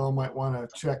y'all might want to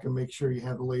check and make sure you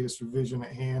have the latest revision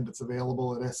at hand. It's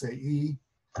available at SAE.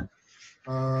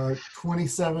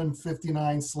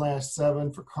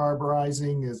 2759/7 for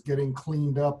carburizing is getting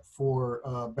cleaned up for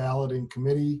ballot in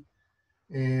committee.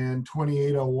 And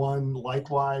 2801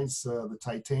 likewise, the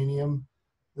titanium.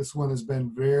 This one has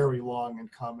been very long in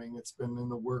coming. It's been in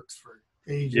the works for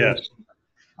ages. Yes.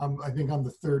 I think I'm the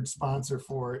third sponsor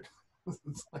for it.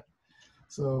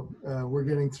 So we're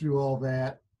getting through all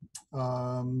that.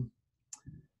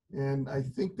 And I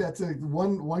think that's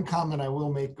one comment I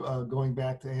will make going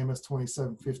back to AMS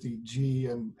 2750G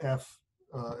and F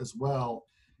as well,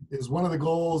 is one of the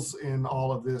goals in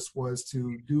all of this was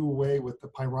to do away with the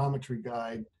pyrometry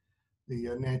guide, the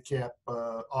Nadcap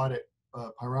audit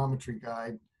pyrometry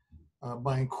guide,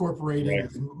 by incorporating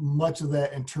as much of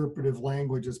that interpretive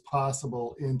language as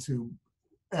possible into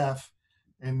F,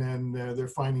 and then they're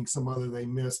finding some other they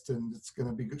missed, and it's going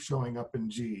to be showing up in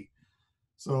G.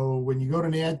 So when you go to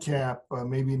Nadcap,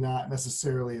 maybe not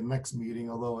necessarily a next meeting,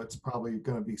 although it's probably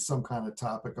going to be some kind of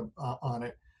topic on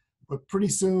it. But pretty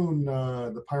soon,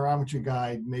 the pyrometry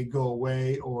guide may go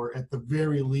away, or at the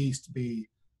very least be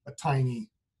a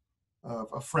tiny,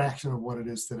 a fraction of what it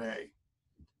is today.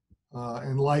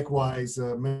 And likewise,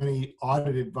 many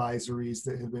audit advisories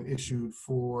that have been issued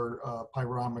for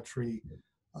pyrometry,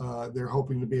 they're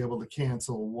hoping to be able to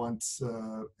cancel once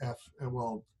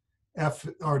F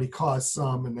already caused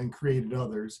some and then created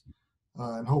others.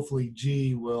 And hopefully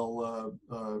G will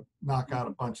knock out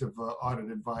a bunch of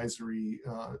audit advisory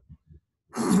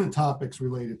topics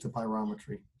related to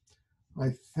pyrometry.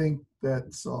 I think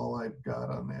that's all I've got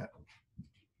on that.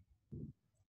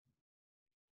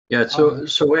 Yeah, so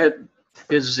Ed,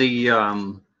 is the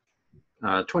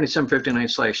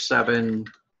 2759/7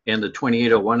 and the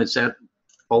 2801, is that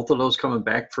both of those coming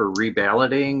back for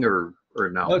reballoting or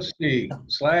no? Let's see,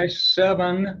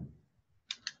 /7.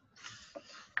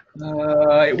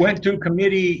 It went to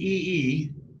committee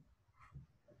EE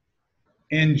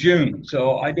in June,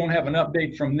 so I don't have an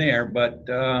update from there, but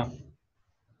as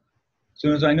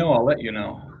soon as I know, I'll let you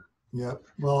know. Yep.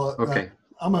 Well, Okay.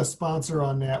 I'm a sponsor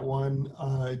on that one.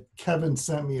 Kevin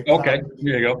sent me a Okay, copy.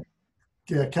 there you go.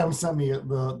 Yeah, Kevin sent me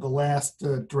the last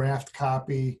draft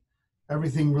copy.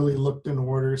 Everything really looked in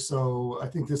order, so I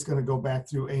think this is going to go back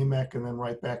through AMEC and then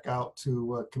right back out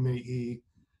to Committee E.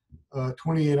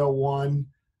 2801,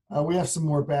 we have some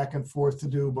more back and forth to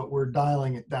do, but we're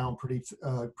dialing it down pretty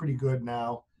good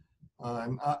now.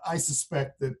 And I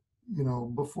suspect that, you know,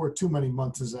 before too many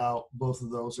months is out, both of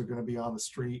those are going to be on the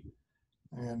street.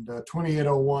 And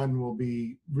 2801 will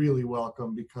be really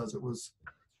welcome because it was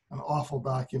an awful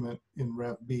document in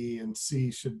Rev B, and C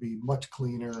should be much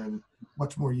cleaner and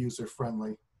much more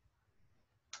user-friendly.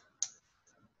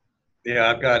 Yeah,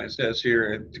 I've got, it says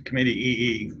here, at committee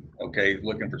EE, okay,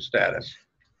 looking for status.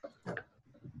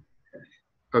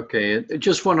 Okay,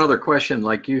 just one other question,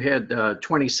 like you had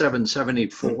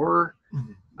 2774,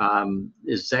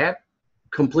 is that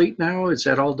complete now? Is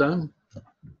that all done?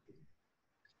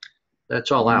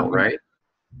 That's all out, right?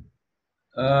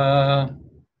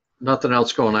 Nothing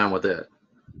else going on with it?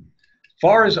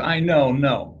 Far as I know,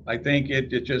 no. I think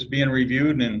it's just being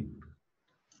reviewed and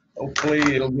hopefully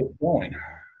it'll get going.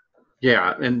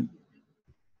 Yeah, and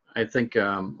I think,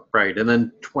 right, and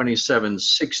then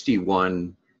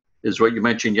 2761 is what you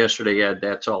mentioned yesterday, Ed,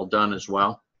 that's all done as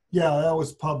well? Yeah, that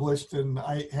was published, and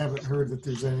I haven't heard that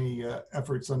there's any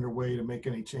efforts underway to make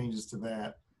any changes to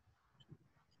that.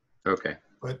 Okay.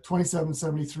 But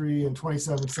 2773 and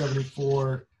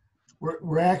 2774,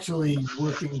 we're actually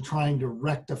working, trying to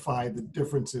rectify the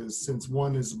differences, since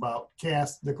one is about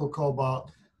cast nickel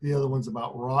cobalt, the other one's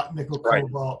about wrought nickel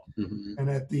cobalt. Mm-hmm. And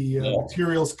at the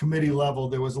materials committee level,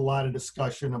 there was a lot of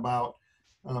discussion about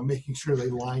making sure they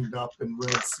lined up and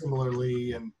read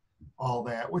similarly and all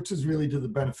that, which is really to the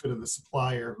benefit of the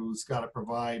supplier who's got to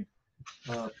provide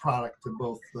product to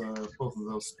both of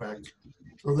those specs.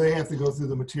 So they have to go through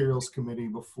the materials committee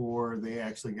before they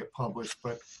actually get published,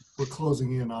 but we're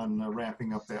closing in on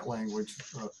wrapping up that language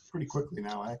pretty quickly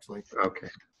now, actually. Okay.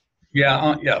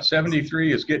 Yeah, yeah,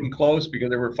 73 is getting close because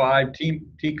there were 5 T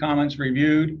comments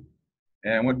reviewed.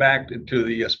 and went back to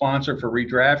the sponsor for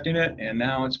redrafting it, and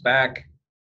now it's back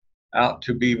out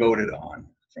to be voted on,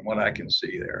 from what I can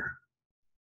see there.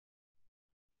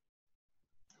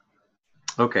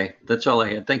 Okay, that's all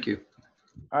I had. Thank you.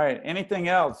 All right. Anything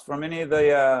else from any of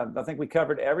the, I think we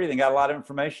covered everything. Got a lot of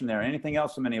information there. Anything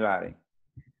else from anybody?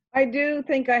 I do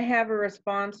think I have a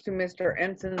response to Mr.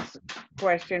 Ensign's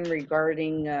question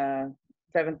regarding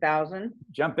 7,000.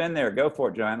 Jump in there. Go for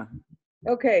it, Joanna.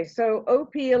 Okay, so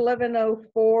OP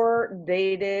 1104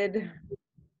 dated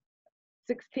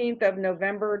 16th of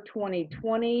November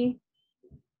 2020,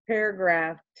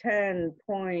 paragraph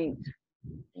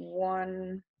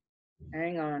 10.1,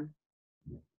 hang on.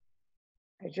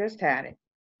 I just had it.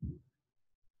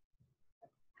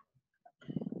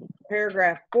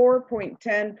 Paragraph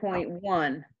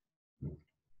 4.10.1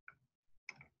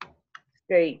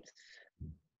 states,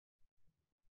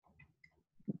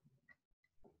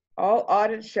 all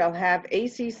audits shall have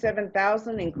AC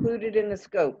 7000 included in the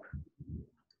scope.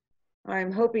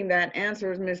 I'm hoping that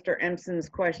answers Mr. Ensign's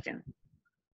question.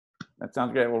 That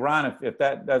sounds great. Well, Ron, if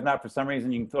that does not for some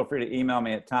reason, you can feel free to email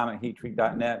me at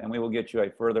tom@heattreat.net and we will get you a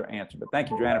further answer. But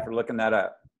thank you, Joanna, for looking that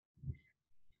up.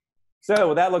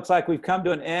 So that looks like we've come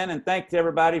to an end, and thanks to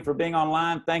everybody for being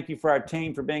online. Thank you for our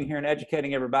team for being here and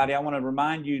educating everybody. I want to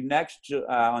remind you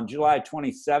on July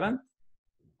 27th,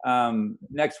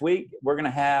 next week, we're going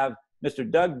to have Mr.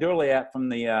 Doug Durliat from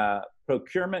the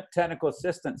Procurement Technical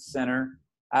Assistance Center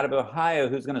out of Ohio,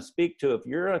 who's going to speak to, if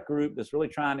you're a group that's really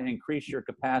trying to increase your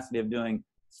capacity of doing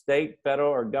state, federal,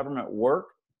 or government work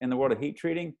in the world of heat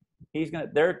treating,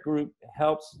 their group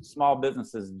helps small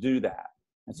businesses do that.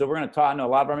 And so we're going to talk. I know a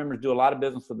lot of our members do a lot of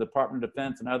business with the Department of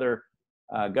Defense and other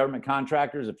government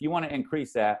contractors. If you want to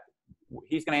increase that,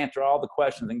 he's going to answer all the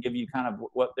questions and give you kind of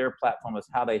what their platform is,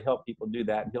 how they help people do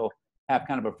that. And he'll have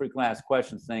kind of a frequently asked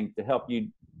questions thing to help you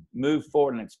move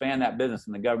forward and expand that business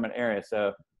in the government area.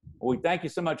 So we thank you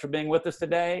so much for being with us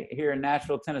today here in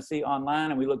Nashville, Tennessee online,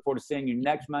 and we look forward to seeing you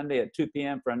next Monday at 2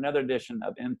 p.m. for another edition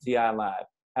of MTI Live.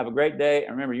 Have a great day,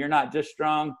 and remember, you're not just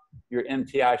strong, you're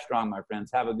MTI strong, my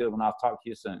friends. Have a good one. I'll talk to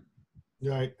you soon. All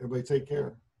right, everybody take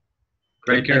care.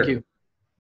 Great, thank you.